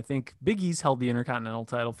this one. I think Big E's held the Intercontinental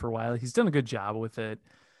title for a while. He's done a good job with it.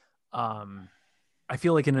 I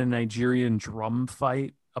feel like in a Nigerian drum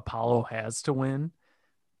fight, Apollo has to win.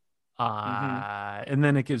 And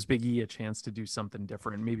then it gives Big E a chance to do something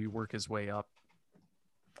different, maybe work his way up.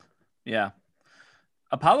 Yeah.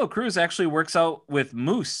 Apollo Crews actually works out with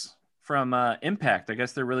Moose from Impact. I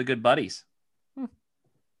guess they're really good buddies.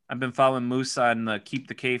 I've been following Moose on the Keep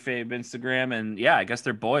the Kayfabe Instagram, and yeah, I guess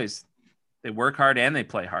they're boys. They work hard and they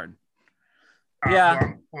play hard.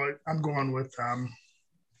 Yeah. Well, I'm going with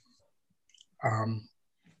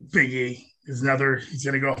Big E is another. He's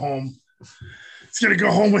gonna go home. He's gonna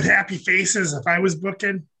go home with happy faces. If I was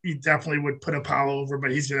booking, he definitely would put Apollo over,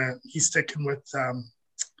 but he's sticking with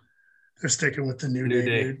they're sticking with the New Day.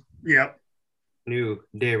 Dude. Yep. New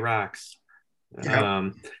Day rocks. Yep.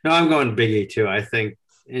 No, I'm going Big E too. I think,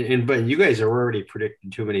 but you guys are already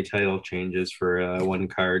predicting too many title changes for one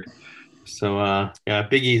card. So yeah,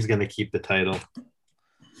 Big E's gonna keep the title.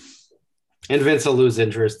 And Vince will lose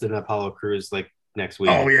interest in Apollo Crews like next week.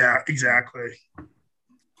 Oh, yeah, exactly.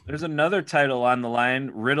 There's another title on the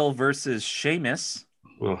line, Riddle versus Sheamus.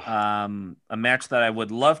 A match that I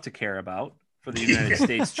would love to care about for the United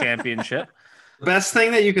States Championship. The best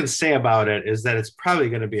thing that you can say about it is that it's probably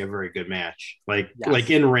going to be a very good match. Like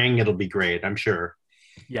in ring, it'll be great, I'm sure.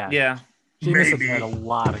 Yeah. Sheamus has had a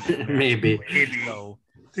lot of good Maybe. So.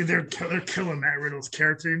 Dude, they're killing Matt Riddle's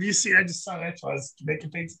character. Have you seen? I just saw that. I was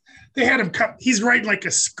making things. They had him come. He's riding like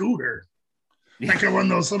a scooter, like one of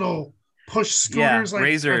those little push scooters, like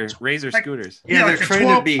razor scooters. Yeah, they're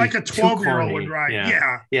trying to be like a 12-year-old would ride.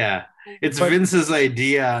 Yeah. It's Vince's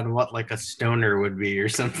idea on what like a stoner would be or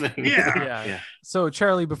something. Yeah. So,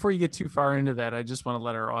 Charlie, before you get too far into that, I just want to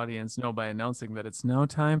let our audience know by announcing that it's now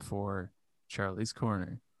time for Charlie's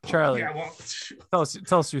Corner. Charlie, tell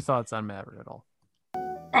us your thoughts on Matt Riddle.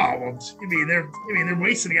 Oh well, they're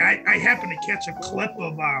wasting it. I happened to catch a clip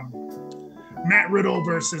of Matt Riddle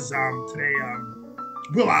versus today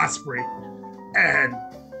Will Ospreay, and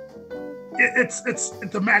it's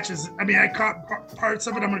the matches. I mean, I caught parts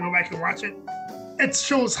of it. I'm gonna go back and watch it. It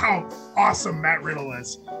shows how awesome Matt Riddle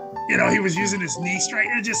is. You know, he was using his knee strike,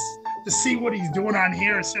 and just to see what he's doing on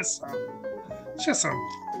here, it's just a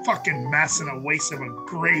fucking mess and a waste of a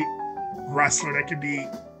great wrestler that could be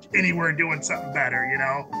anywhere doing something better. You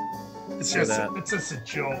know, it's just a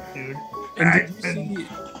joke, dude. And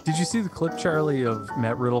did you see the clip, Charlie, of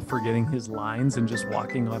Matt Riddle forgetting his lines and just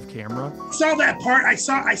walking off camera? Saw that part. I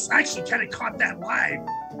actually kind of caught that live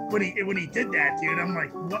when he did that, dude. I'm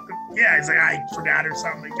like, what? Yeah, he's like, I forgot or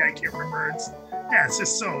something. Like, I can't remember. It's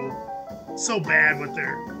just so bad what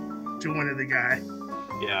they're doing to the guy.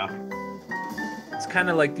 Yeah. It's kind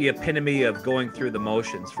of like the epitome of going through the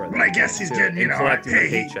motions for them. But I guess he's getting, collecting a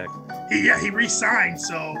paycheck. He re-signed,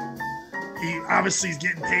 so he obviously is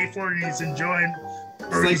getting paid for it, and he's enjoying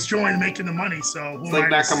making the money. So it's like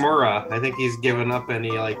Nakamura. I think he's given up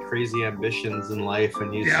any like crazy ambitions in life,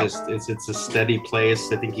 and he's just it's a steady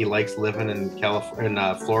place. I think he likes living in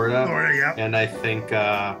Florida. Florida, yeah. And I think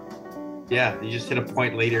you just hit a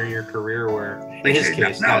point later in your career where, in his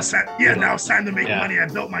case, now it's time to make money. I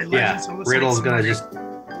built my legend. So Riddle's gonna just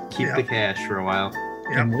keep the cash for a while.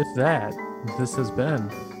 Yeah. And with that, this has been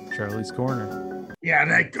Charlie's Corner. Yeah,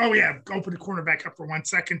 and open the corner back up for 1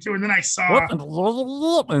 second too, and then I saw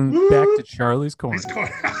and back to Charlie's Corner.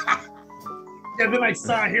 Yeah, then I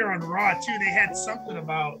saw here on Raw too. They had something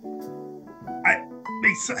about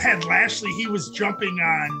they had Lashley. He was jumping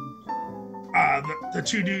on the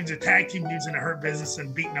two dudes, the tag team dudes in the Hurt Business,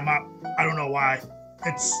 and beating them up. I don't know why.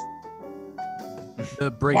 It's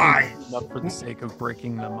breaking them up for the sake of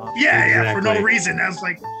breaking them up. Yeah, exactly. For no reason. That was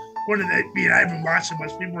like one of the. I mean, I haven't watched it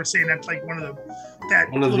much. People were saying that's like one of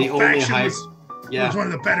the only hype. Was one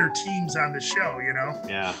of the better teams on the show. You know.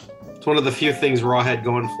 Yeah. It's one of the few things Raw had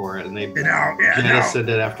going for it, and they jettisoned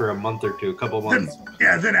it after a couple months.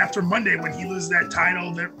 Then after Monday, when he loses that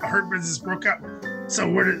title, the Hurt Business broke up. So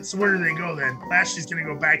where do they go then? Lashley's going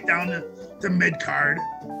to go back down to mid card,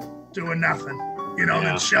 doing nothing. You know,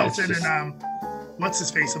 then Shelton and what's his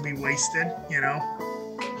face will be wasted. You know.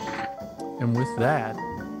 And with that,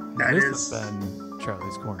 this has been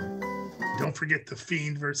Charlie's Corner. Don't forget the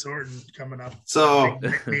Fiend versus Orton coming up. So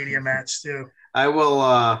Mania match too. I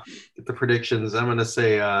will get the predictions. I'm going to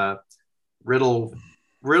say Riddle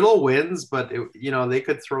wins, but they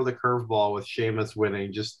could throw the curveball with Sheamus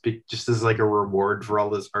winning just as like a reward for all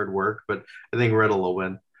this hard work. But I think Riddle will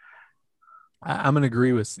win. I'm going to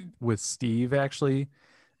agree with Steve actually.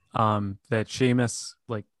 That Sheamus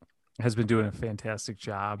has been doing a fantastic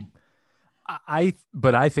job.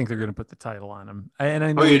 But I think they're going to put the title on him. And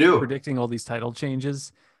I know you're predicting all these title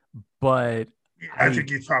changes, but I think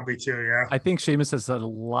he's probably too. Yeah, I think Sheamus has had a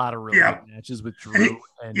lot of really good matches with Drew,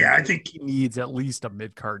 I think he needs at least a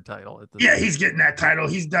mid card title. He's getting that title.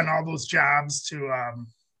 He's done all those jobs to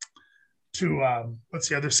what's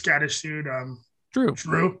the other Scottish dude?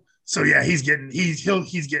 Drew. So he's getting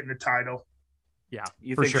the title. Yeah,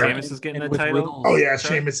 you think Sheamus is getting the title?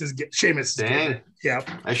 Sheamus is getting it. Yeah,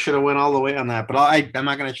 I should have went all the way on that, but I'm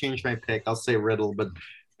not going to change my pick. I'll say Riddle, but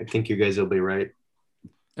I think you guys will be right.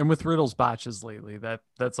 And with Riddle's botches lately,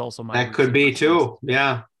 that's also my. That could be too.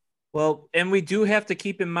 Yeah. Well, and we do have to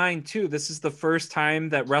keep in mind too, this is the first time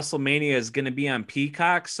that WrestleMania is going to be on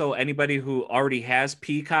Peacock. So anybody who already has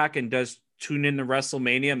Peacock and does tune into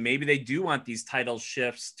WrestleMania, maybe they do want these title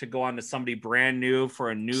shifts to go on to somebody brand new for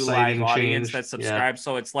a new live audience that subscribes. Yeah.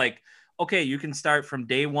 So it's like, okay, you can start from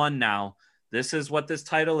day one now. This is what this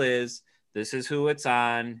title is. This is who it's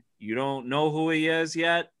on. You don't know who he is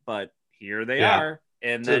yet, but here they are.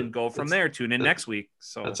 And then go from there. Tune in next week.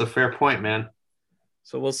 So that's a fair point, man.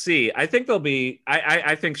 So we'll see. I think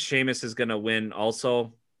I think Sheamus is going to win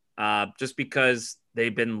also, just because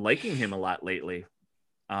they've been liking him a lot lately.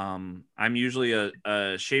 I'm usually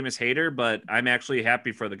a Sheamus hater, but I'm actually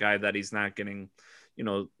happy for the guy that he's not getting,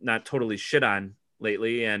 not totally shit on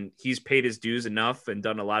lately. And he's paid his dues enough and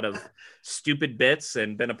done a lot of stupid bits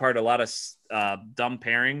and been a part of a lot of dumb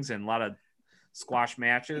pairings and a lot of squash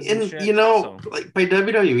matches and shit, like by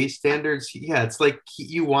WWE standards, it's like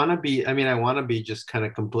you want to be. I mean, I want to be just kind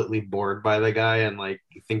of completely bored by the guy and like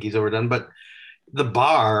think he's overdone, but the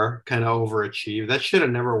bar kind of overachieved. That should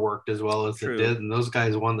have never worked as well as it did, and those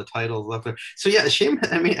guys won the titles left there. So Sheamus.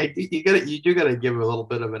 I mean, you do gotta give a little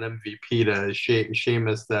bit of an MVP to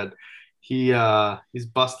Sheamus that he's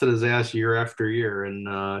busted his ass year after year,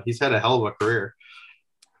 and he's had a hell of a career.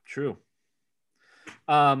 True.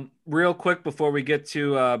 Real quick before we get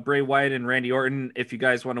to Bray Wyatt and Randy Orton, if you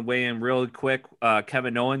guys want to weigh in real quick,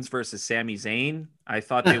 Kevin Owens versus Sami Zayn. I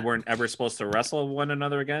thought they weren't ever supposed to wrestle one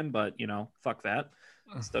another again, but fuck that.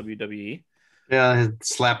 It's WWE. Yeah,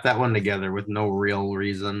 slap that one together with no real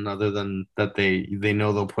reason other than that they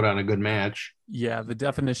know they'll put on a good match. Yeah, the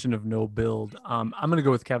definition of no build. I'm going to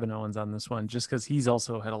go with Kevin Owens on this one just because he's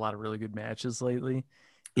also had a lot of really good matches lately.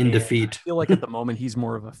 In defeat. I feel like at the moment he's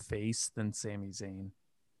more of a face than Sami Zayn.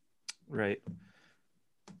 Right.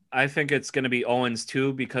 I think it's going to be Owens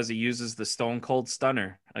too because he uses the Stone Cold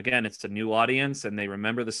Stunner. Again, it's a new audience and they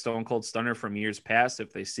remember the Stone Cold Stunner from years past.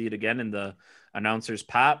 If they see it again in the announcers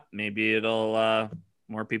pop, maybe it'll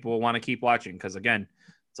more people will want to keep watching because again,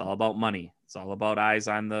 it's all about money. It's all about eyes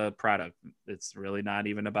on the product. It's really not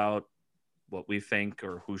even about what we think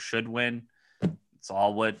or who should win. It's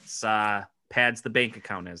all what's pads the bank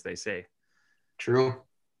account, as they say. True.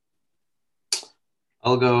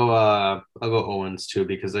 I'll go Owens too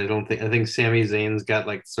because I think Sami Zayn's got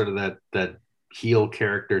like sort of that heel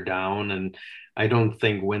character down, and I don't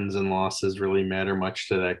think wins and losses really matter much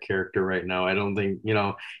to that character right now. I don't think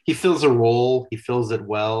he fills a role, he fills it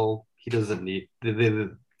well. He doesn't need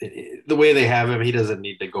the way they have him. He doesn't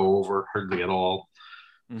need to go over hardly at all.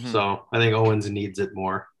 Mm-hmm. So I think Owens needs it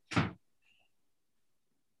more.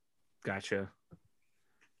 Gotcha.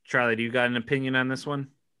 Charlie, do you got an opinion on this one?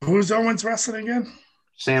 Who's Owens wrestling again?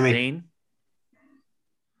 Sami. Zayn?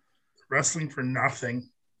 Wrestling for nothing.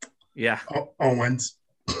 Yeah. Owens.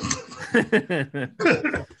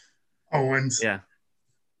 Owens. Yeah.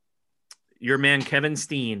 Your man, Kevin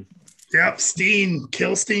Steen. Yep. Steen.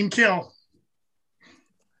 Kill, Steen, kill.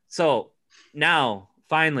 So now,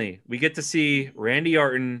 finally, we get to see Randy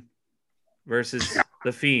Orton versus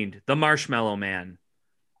The Fiend, the Marshmallow Man,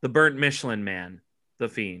 the Burnt Michelin Man, the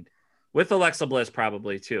Fiend, with Alexa Bliss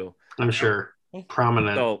probably too. I'm sure.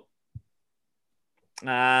 Prominent. So,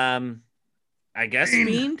 I guess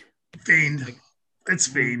Fiend. It's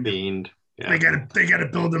Fiend. Fiend. Yeah. They gotta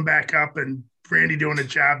build him back up, and Randy doing a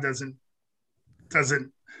job doesn't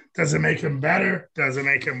make him better, doesn't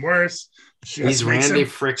make him worse. He's Randy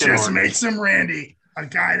freaking just Orton. makes him Randy, a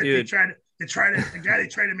guy that Dude. they try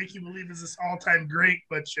to make you believe is this all-time great,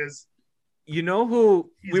 but just who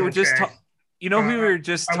we were just we were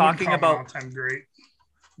just talking about all-time great.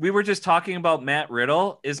 We were just talking about Matt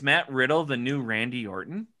Riddle. Is Matt Riddle the new Randy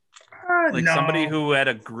Orton? Like no. Somebody who had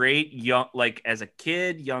a great young, like as a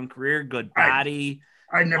kid, young career, good body.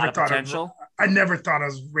 I never thought potential. I never thought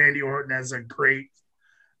of Randy Orton as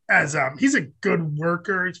he's a good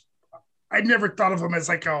worker. I never thought of him as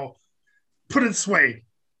put it this way.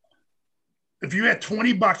 If you had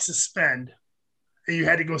 $20 to spend and you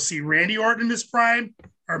had to go see Randy Orton in his prime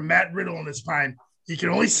or Matt Riddle in his prime, you can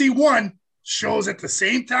only see one shows at the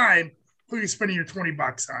same time. Who are you spending your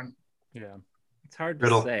 $20 on? Yeah. It's hard to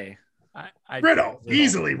Riddle. say. Riddle.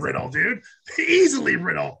 Easily Riddle, dude. Easily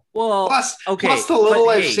Riddle. Well, plus the but little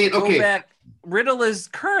I've hey, seen. go Okay. back. Riddle is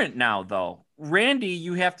current now, though. Randy,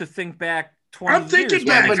 you have to think back 20 I'm thinking years.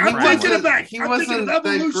 back. when I'm his prime thinking was. back. He I'm wasn't thinking that of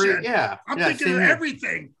evolution. great. Yeah. I'm yeah, thinking same of here.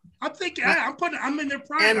 everything. I'm thinking. I'm in their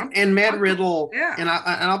prime. And Matt Riddle. Yeah. And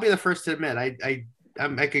I'll be the first to admit I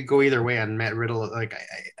could go either way on Matt Riddle. Like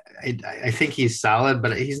I think he's solid,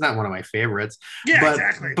 but he's not one of my favorites. Yeah, but,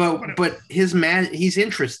 exactly. But his he's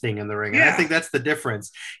interesting in the ring. And I think that's the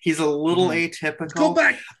difference. He's a little atypical. Go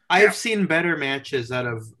back. I've seen better matches out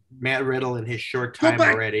of Matt Riddle in his short time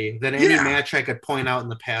already than any match I could point out in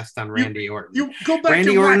the past on Randy Orton. You go back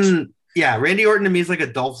Randy and Orton. watch. Yeah, Randy Orton to me is like a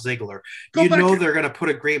Dolph Ziggler. They're going to put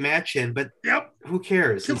a great match in, but who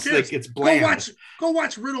cares? It's bland. Go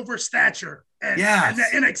watch Riddle versus Thatcher and the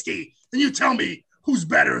NXT, and you tell me who's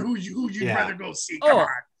better, who you'd rather go see. Come on,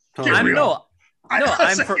 totally.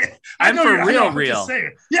 I'm for real.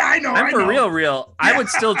 Yeah, I know. I'm for real. I would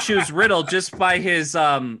still choose Riddle just by his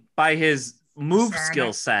move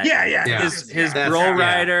skill set. His Bro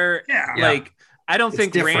Rider. Yeah. Like I don't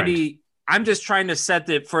think different. Randy. I'm just trying to set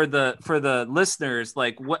it for the listeners.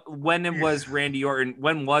 Like when was Randy Orton?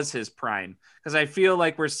 When was his prime? Because I feel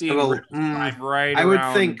like we're seeing prime right. I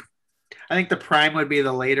would think. I think the prime would be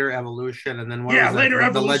the later Evolution, and then later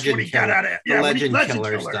Evolution the Legend when he got out of the Legend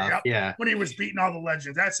Killer stuff. Yeah, when he was beating all the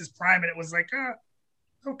legends, that's his prime, and it was like,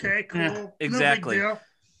 okay, cool, yeah, exactly. No big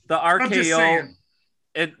deal. The RKO.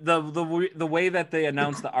 The way that they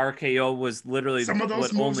announced the RKO was literally some of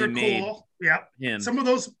those moves are cool. Yeah, some of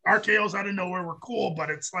those RKOs out of nowhere were cool, but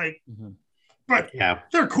it's like, but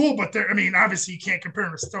they're cool. But obviously you can't compare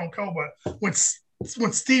them to Stone Cold. But when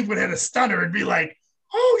Steve would hit a stunner, it'd be like,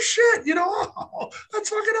 oh shit, that's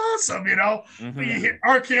fucking awesome, Mhm. When you hit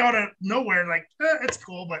RKO out of nowhere, like it's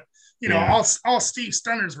cool, but all Steve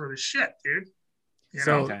Stunners were the shit, dude.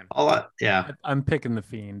 So Okay. I'm picking the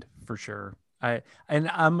Fiend for sure. I'm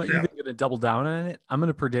even gonna double down on it. I'm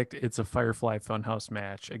gonna predict it's a Firefly Funhouse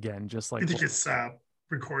match again, just like you think it's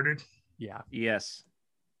recorded? Yeah. Yes.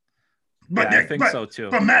 But yeah, I think so too.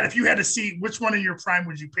 But Matt, if you had to see, which one in your prime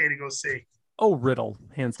would you pay to go see? Oh, Riddle,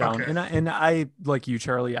 hands down. Okay. And I like you,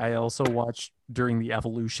 Charlie. I also watched during the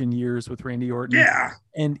Evolution years with Randy Orton. Yeah,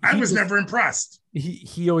 and I was never impressed.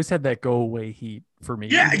 He always had that go away heat for me.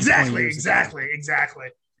 Yeah, Even 20 years ago. exactly.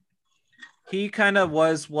 He kind of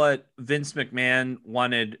was what Vince McMahon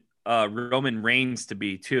wanted Roman Reigns to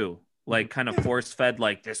be too. Like kind of force fed,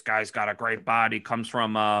 like this guy's got a great body, comes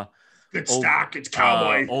from good stock. It's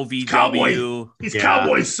Cowboy. OVW. Cowboy. He's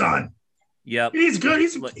Cowboy's son. Yep. He's good.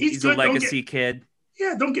 He's a good. legacy kid.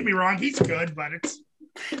 Yeah, don't get me wrong. He's good, but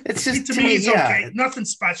it's just to me, he's okay. Nothing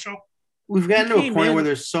special. We've gotten to a point where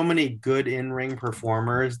there's so many good in-ring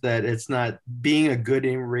performers that it's not being a good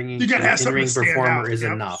in-ring performer is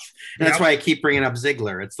enough. And that's why I keep bringing up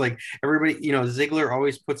Ziggler. It's like everybody, Ziggler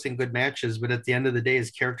always puts in good matches, but at the end of the day,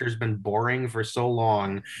 his character's been boring for so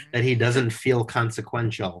long that he doesn't feel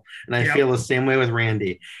consequential. And I feel the same way with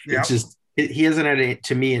Randy. It's just, he hasn't had,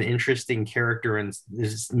 to me, an interesting character and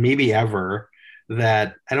maybe ever.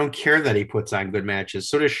 That I don't care that he puts on good matches.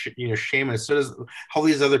 So does Sheamus. So does all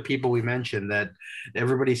these other people we mentioned. That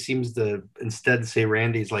everybody seems to instead say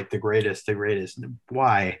Randy's like the greatest.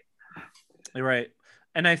 Why? You're right.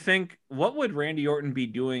 And I think what would Randy Orton be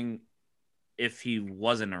doing if he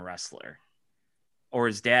wasn't a wrestler, or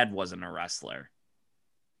his dad wasn't a wrestler?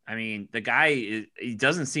 I mean, the guy he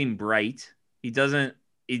doesn't seem bright. He doesn't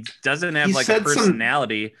have like a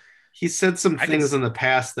personality. He said some things in the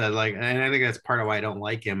past that and I think that's part of why I don't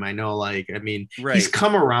like him. I know, he's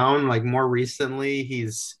come around more recently.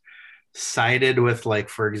 He's sided with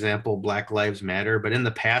for example, Black Lives Matter, but in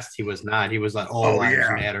the past he was not. He was like all lives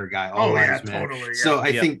matter guy. All lives matter. Totally, yeah. So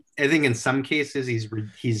I think in some cases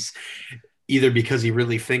he's either because he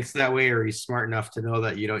really thinks that way or he's smart enough to know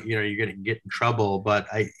that you're going to get in trouble. But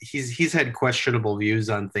he's had questionable views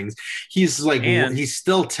on things. He's he's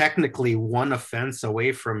still technically one offense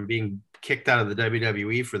away from being kicked out of the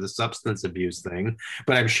WWE for the substance abuse thing.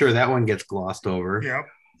 But I'm sure that one gets glossed over. Yeah.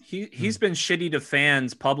 He's been shitty to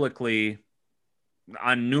fans publicly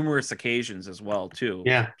on numerous occasions as well too.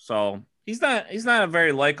 Yeah. So he's not a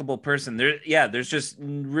very likable person. There's just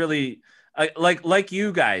really like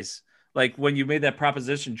you guys. Like when you made that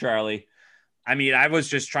proposition, Charlie, I mean, I was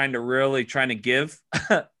just trying to give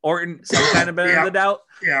Orton some kind of benefit of the doubt.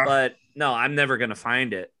 Yeah. But no, I'm never going to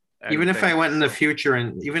find it. Even if I went in the future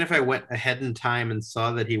and even if I went ahead in time and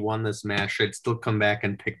saw that he won this match, I'd still come back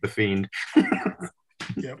and pick the Fiend.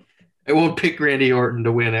 Yep. I won't pick Randy Orton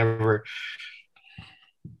to win ever.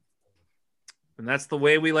 And that's the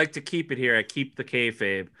way we like to keep it here at Keep the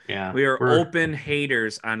Kayfabe. Yeah. We're open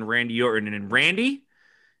haters on Randy Orton. And Randy,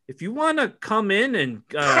 if you want to come in and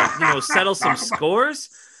settle some scores,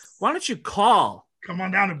 why don't you call? Come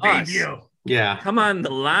on down to Bayview. Yeah. Come on the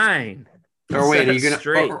line. Or wait, are you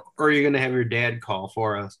gonna have your dad call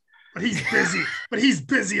for us? But he's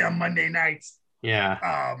busy on Monday nights.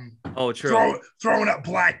 Yeah. True. Throwing up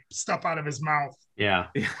black stuff out of his mouth. Yeah.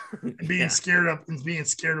 And being scared of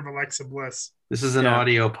Alexa Bliss. This is an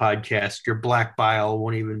audio podcast. Your black bile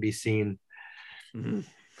won't even be seen. Mm-hmm.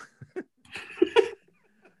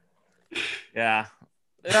 Yeah.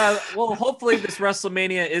 Well, hopefully this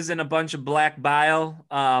WrestleMania isn't a bunch of black bile.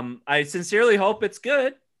 I sincerely hope it's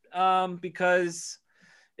good because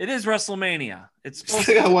it is WrestleMania. It's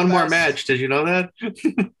still got one more match. Did you know that?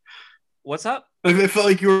 What's up? I felt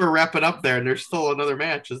like you were wrapping up there, and there's still another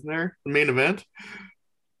match, isn't there? The main event?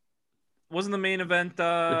 Wasn't the main event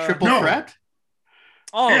the triple threat?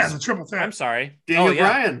 Oh, yeah, the triple threat. I'm sorry. Daniel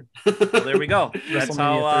Bryan. Well, there we go. That's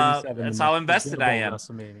how invested I am.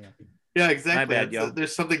 Yeah, exactly. My bad,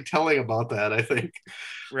 there's something telling about that, I think.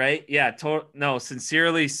 Right? Yeah.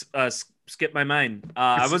 Sincerely skipped my mind.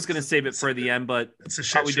 I was going to save it for the end, but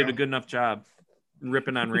thought we did a good enough job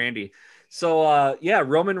ripping on Randy. So,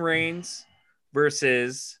 Roman Reigns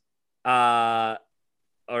versus Daniel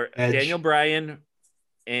Bryan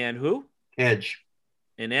and who? Edge.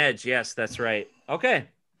 And Edge. Yes, that's right. Okay.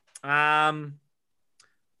 It's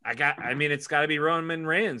got to be Roman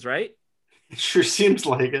Reigns, right? It sure seems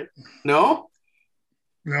like it. No?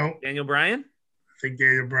 No. Daniel Bryan? I think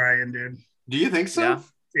Daniel Bryan did. Do you think so?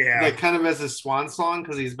 Yeah. Like kind of as a swan song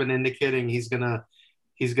because he's been indicating he's gonna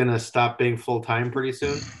stop being full time pretty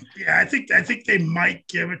soon. Yeah, I think they might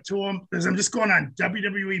give it to him because I'm just going on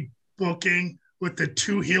WWE booking with the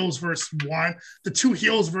two heels versus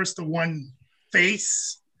the one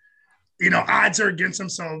face. Odds are against him,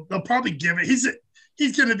 so they'll probably give it. He's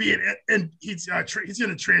going to be he's going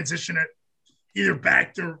to transition it either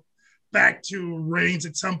back to Reigns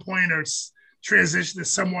at some point, or transition to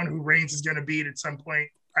someone who Reigns is going to beat at some point.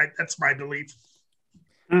 That's my belief.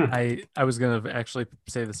 I was going to actually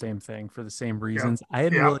say the same thing for the same reasons. I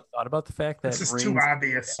hadn't really thought about the fact that Reigns too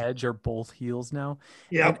obvious. And Edge are both heels now.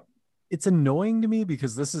 Yeah, it's annoying to me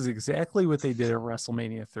because this is exactly what they did at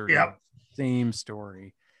WrestleMania 30. Yep. Same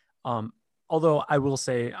story. Although I will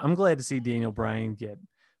say I'm glad to see Daniel Bryan get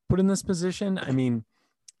put in this position. I mean,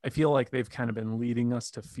 I feel like they've kind of been leading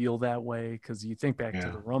us to feel that way because you think back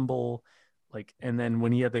to the Rumble, and then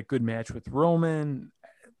when he had that good match with Roman,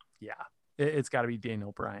 it's got to be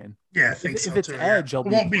Daniel Bryan. Yeah, I think if it's Edge, I'll be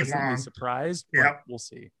pleasantly surprised. Yeah, we'll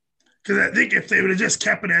see. Because I think if they would have just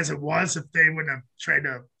kept it as it was, if they wouldn't have tried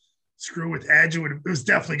to screw with Edge, it was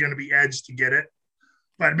definitely going to be Edge to get it.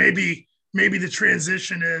 But maybe the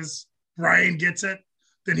transition is Bryan gets it,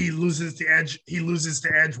 then he loses to Edge. He loses to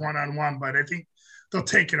Edge one-on-one. But I think they'll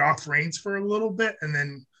take it off Reigns for a little bit, and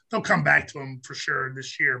then they'll come back to him for sure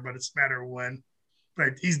this year. But it's a matter of when.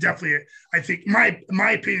 But he's definitely, I think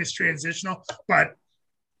my opinion is transitional. But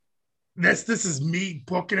this is me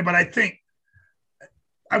booking it. But I think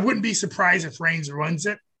I wouldn't be surprised if Reigns runs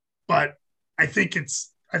it. But I think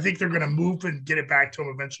they're going to move and get it back to him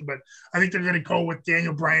eventually. But I think they're going to go with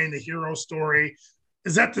Daniel Bryan, the hero story.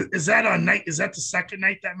 Is that the second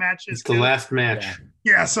night that match is? It's the last match.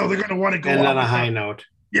 Yeah, so they're going to want to go and out on a high note.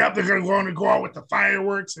 Yep, they're going to want to go out with the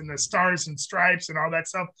fireworks and the stars and stripes and all that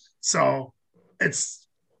stuff. So it's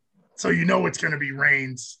going to be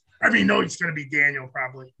Reigns. I mean, no, it's going to be Daniel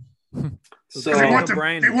probably. So they want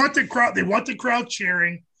the crowd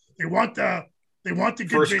cheering. They want the good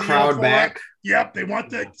first video crowd back. Yep, they want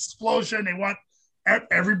the explosion. They want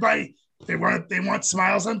everybody. They want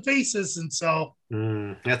smiles on faces, and so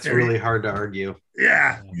that's really hard to argue.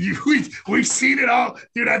 Yeah, we've seen it all,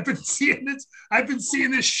 dude. I've been seeing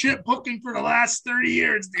this shit booking for the last 30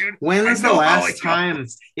 years, dude. When's the last time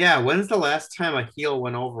a heel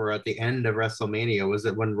went over at the end of WrestleMania? Was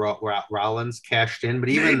it when Rollins cashed in? But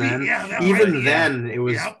even then, it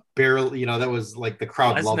was barely. That was like the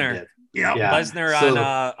crowd loved it. Yeah, Lesnar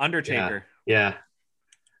on Undertaker. Yeah.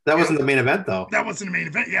 That wasn't the main event, though. That wasn't the main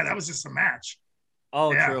event. Yeah, that was just a match.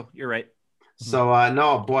 Oh, true. You're right. So,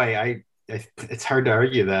 no, boy, it's hard to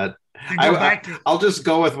argue that. I'll just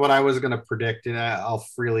go with what I was going to predict, and I'll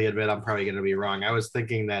freely admit I'm probably going to be wrong. I was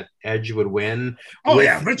thinking that Edge would win.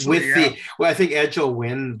 Eventually, I think Edge will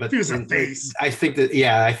win, but he was a face. I think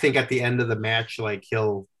at the end of the match,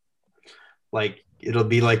 it'll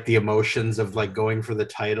be like the emotions of going for the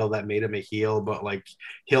title that made him a heel, but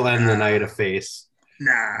he'll end the night a face.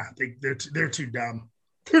 Nah, they're too dumb.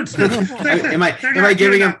 Am I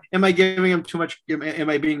giving him too much? Am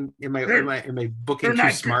I booking too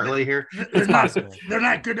smartly here? They're not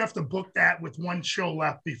good enough to book that with one show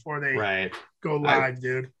left before they go live,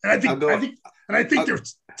 dude. And I think they're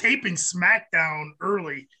taping SmackDown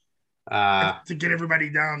early to get everybody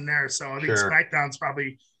down there. So I think SmackDown's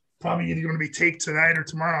probably either going to be taped tonight or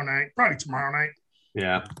tomorrow night. Probably tomorrow night.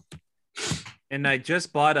 Yeah. And I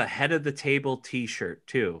just bought a Head of the Table T-shirt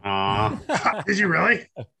too. Did you really?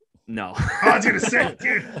 No. I was gonna say,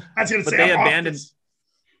 dude.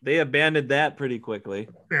 They abandoned that pretty quickly.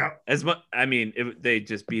 Yeah. They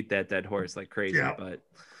just beat that dead horse like crazy. Yeah. But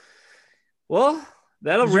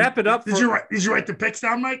that'll wrap it up. Did you write the picks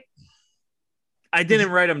down, Mike? I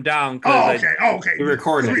didn't write them down. Okay. We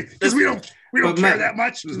recorded because we don't care that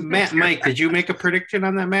much. Mike, did you make a prediction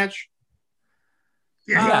on that match?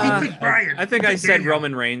 Yeah, he picked Bryan. I think I said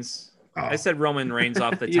Roman Reigns. I said Roman Reigns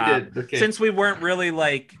off the top. Okay. Since we weren't really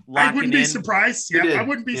locking I wouldn't be surprised. Yeah, I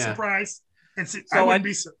wouldn't be surprised. I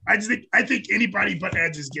think anybody but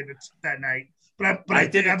Edge is getting it that night. But I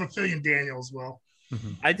did have a feeling Daniel as well.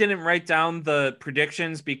 I didn't write down the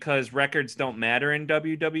predictions because records don't matter in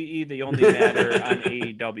WWE. They only matter on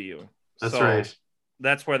AEW. That's right.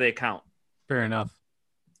 That's where they count. Fair enough.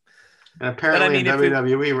 And apparently in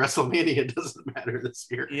WWE, WrestleMania doesn't matter this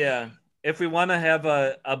year. Yeah. If we want to have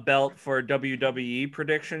a belt for WWE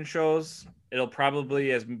prediction shows, it'll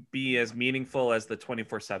probably be as meaningful as the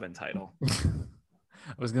 24/7 title.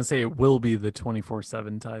 I was going to say it will be the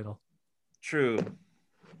 24/7 title. True.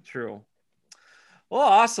 Well,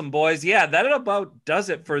 awesome, boys. Yeah, that about does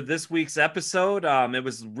it for this week's episode. It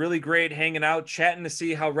was really great hanging out, chatting to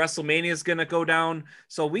see how WrestleMania is going to go down.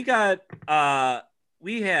 So we have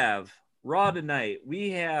Raw tonight.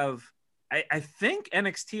 We have, I think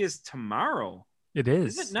NXT is tomorrow. It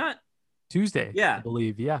is. Is it not? Tuesday. Yeah. I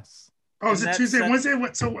believe, yes. Oh, is it Tuesday, Wednesday?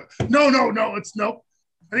 What? So what? No. It's nope.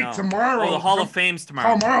 I think tomorrow. Oh, the Hall of Fame's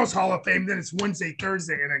tomorrow. Tomorrow's Hall of Fame. Then it's Wednesday,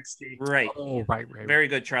 Thursday NXT. Right. Oh, right. Very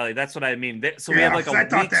good, Charlie. That's what I mean. So we have like a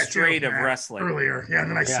week straight of wrestling earlier. Yeah,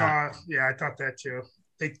 and then I saw. Yeah, I thought that too.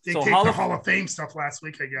 They taped the Hall of Fame stuff last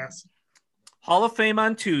week, I guess. Hall of Fame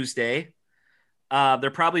on Tuesday.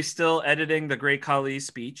 They're probably still editing the Great Khali's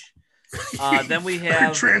speech. Then we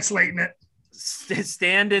have translating it.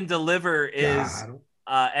 Stand and Deliver is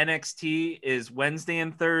NXT is Wednesday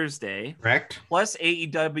and Thursday. Correct. Plus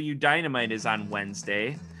AEW Dynamite is on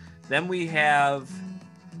Wednesday. Then we have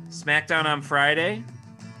SmackDown on Friday.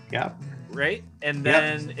 Yep. Right? And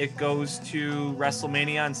then it goes to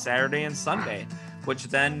WrestleMania on Saturday and Sunday, which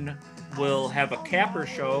then will have a capper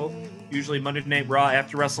show. Usually Monday Night Raw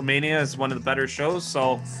after WrestleMania is one of the better shows.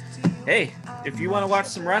 So, hey, if you want to watch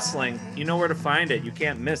some wrestling, you know where to find it. You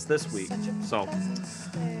can't miss this week. So,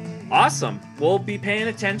 awesome. We'll be paying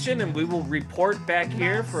attention and we will report back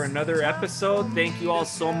here for another episode. Thank you all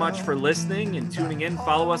so much for listening and tuning in.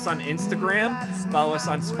 Follow us on Instagram. Follow us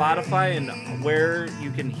on Spotify and where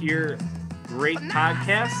you can hear great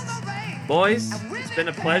podcasts. Boys, it's been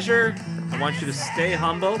a pleasure. I want you to stay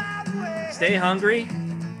humble, stay hungry,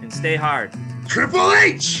 and stay hard. Triple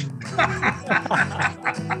H!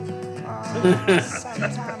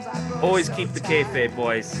 Always keep the kayfabe,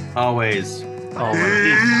 boys. Always.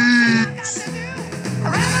 Peace.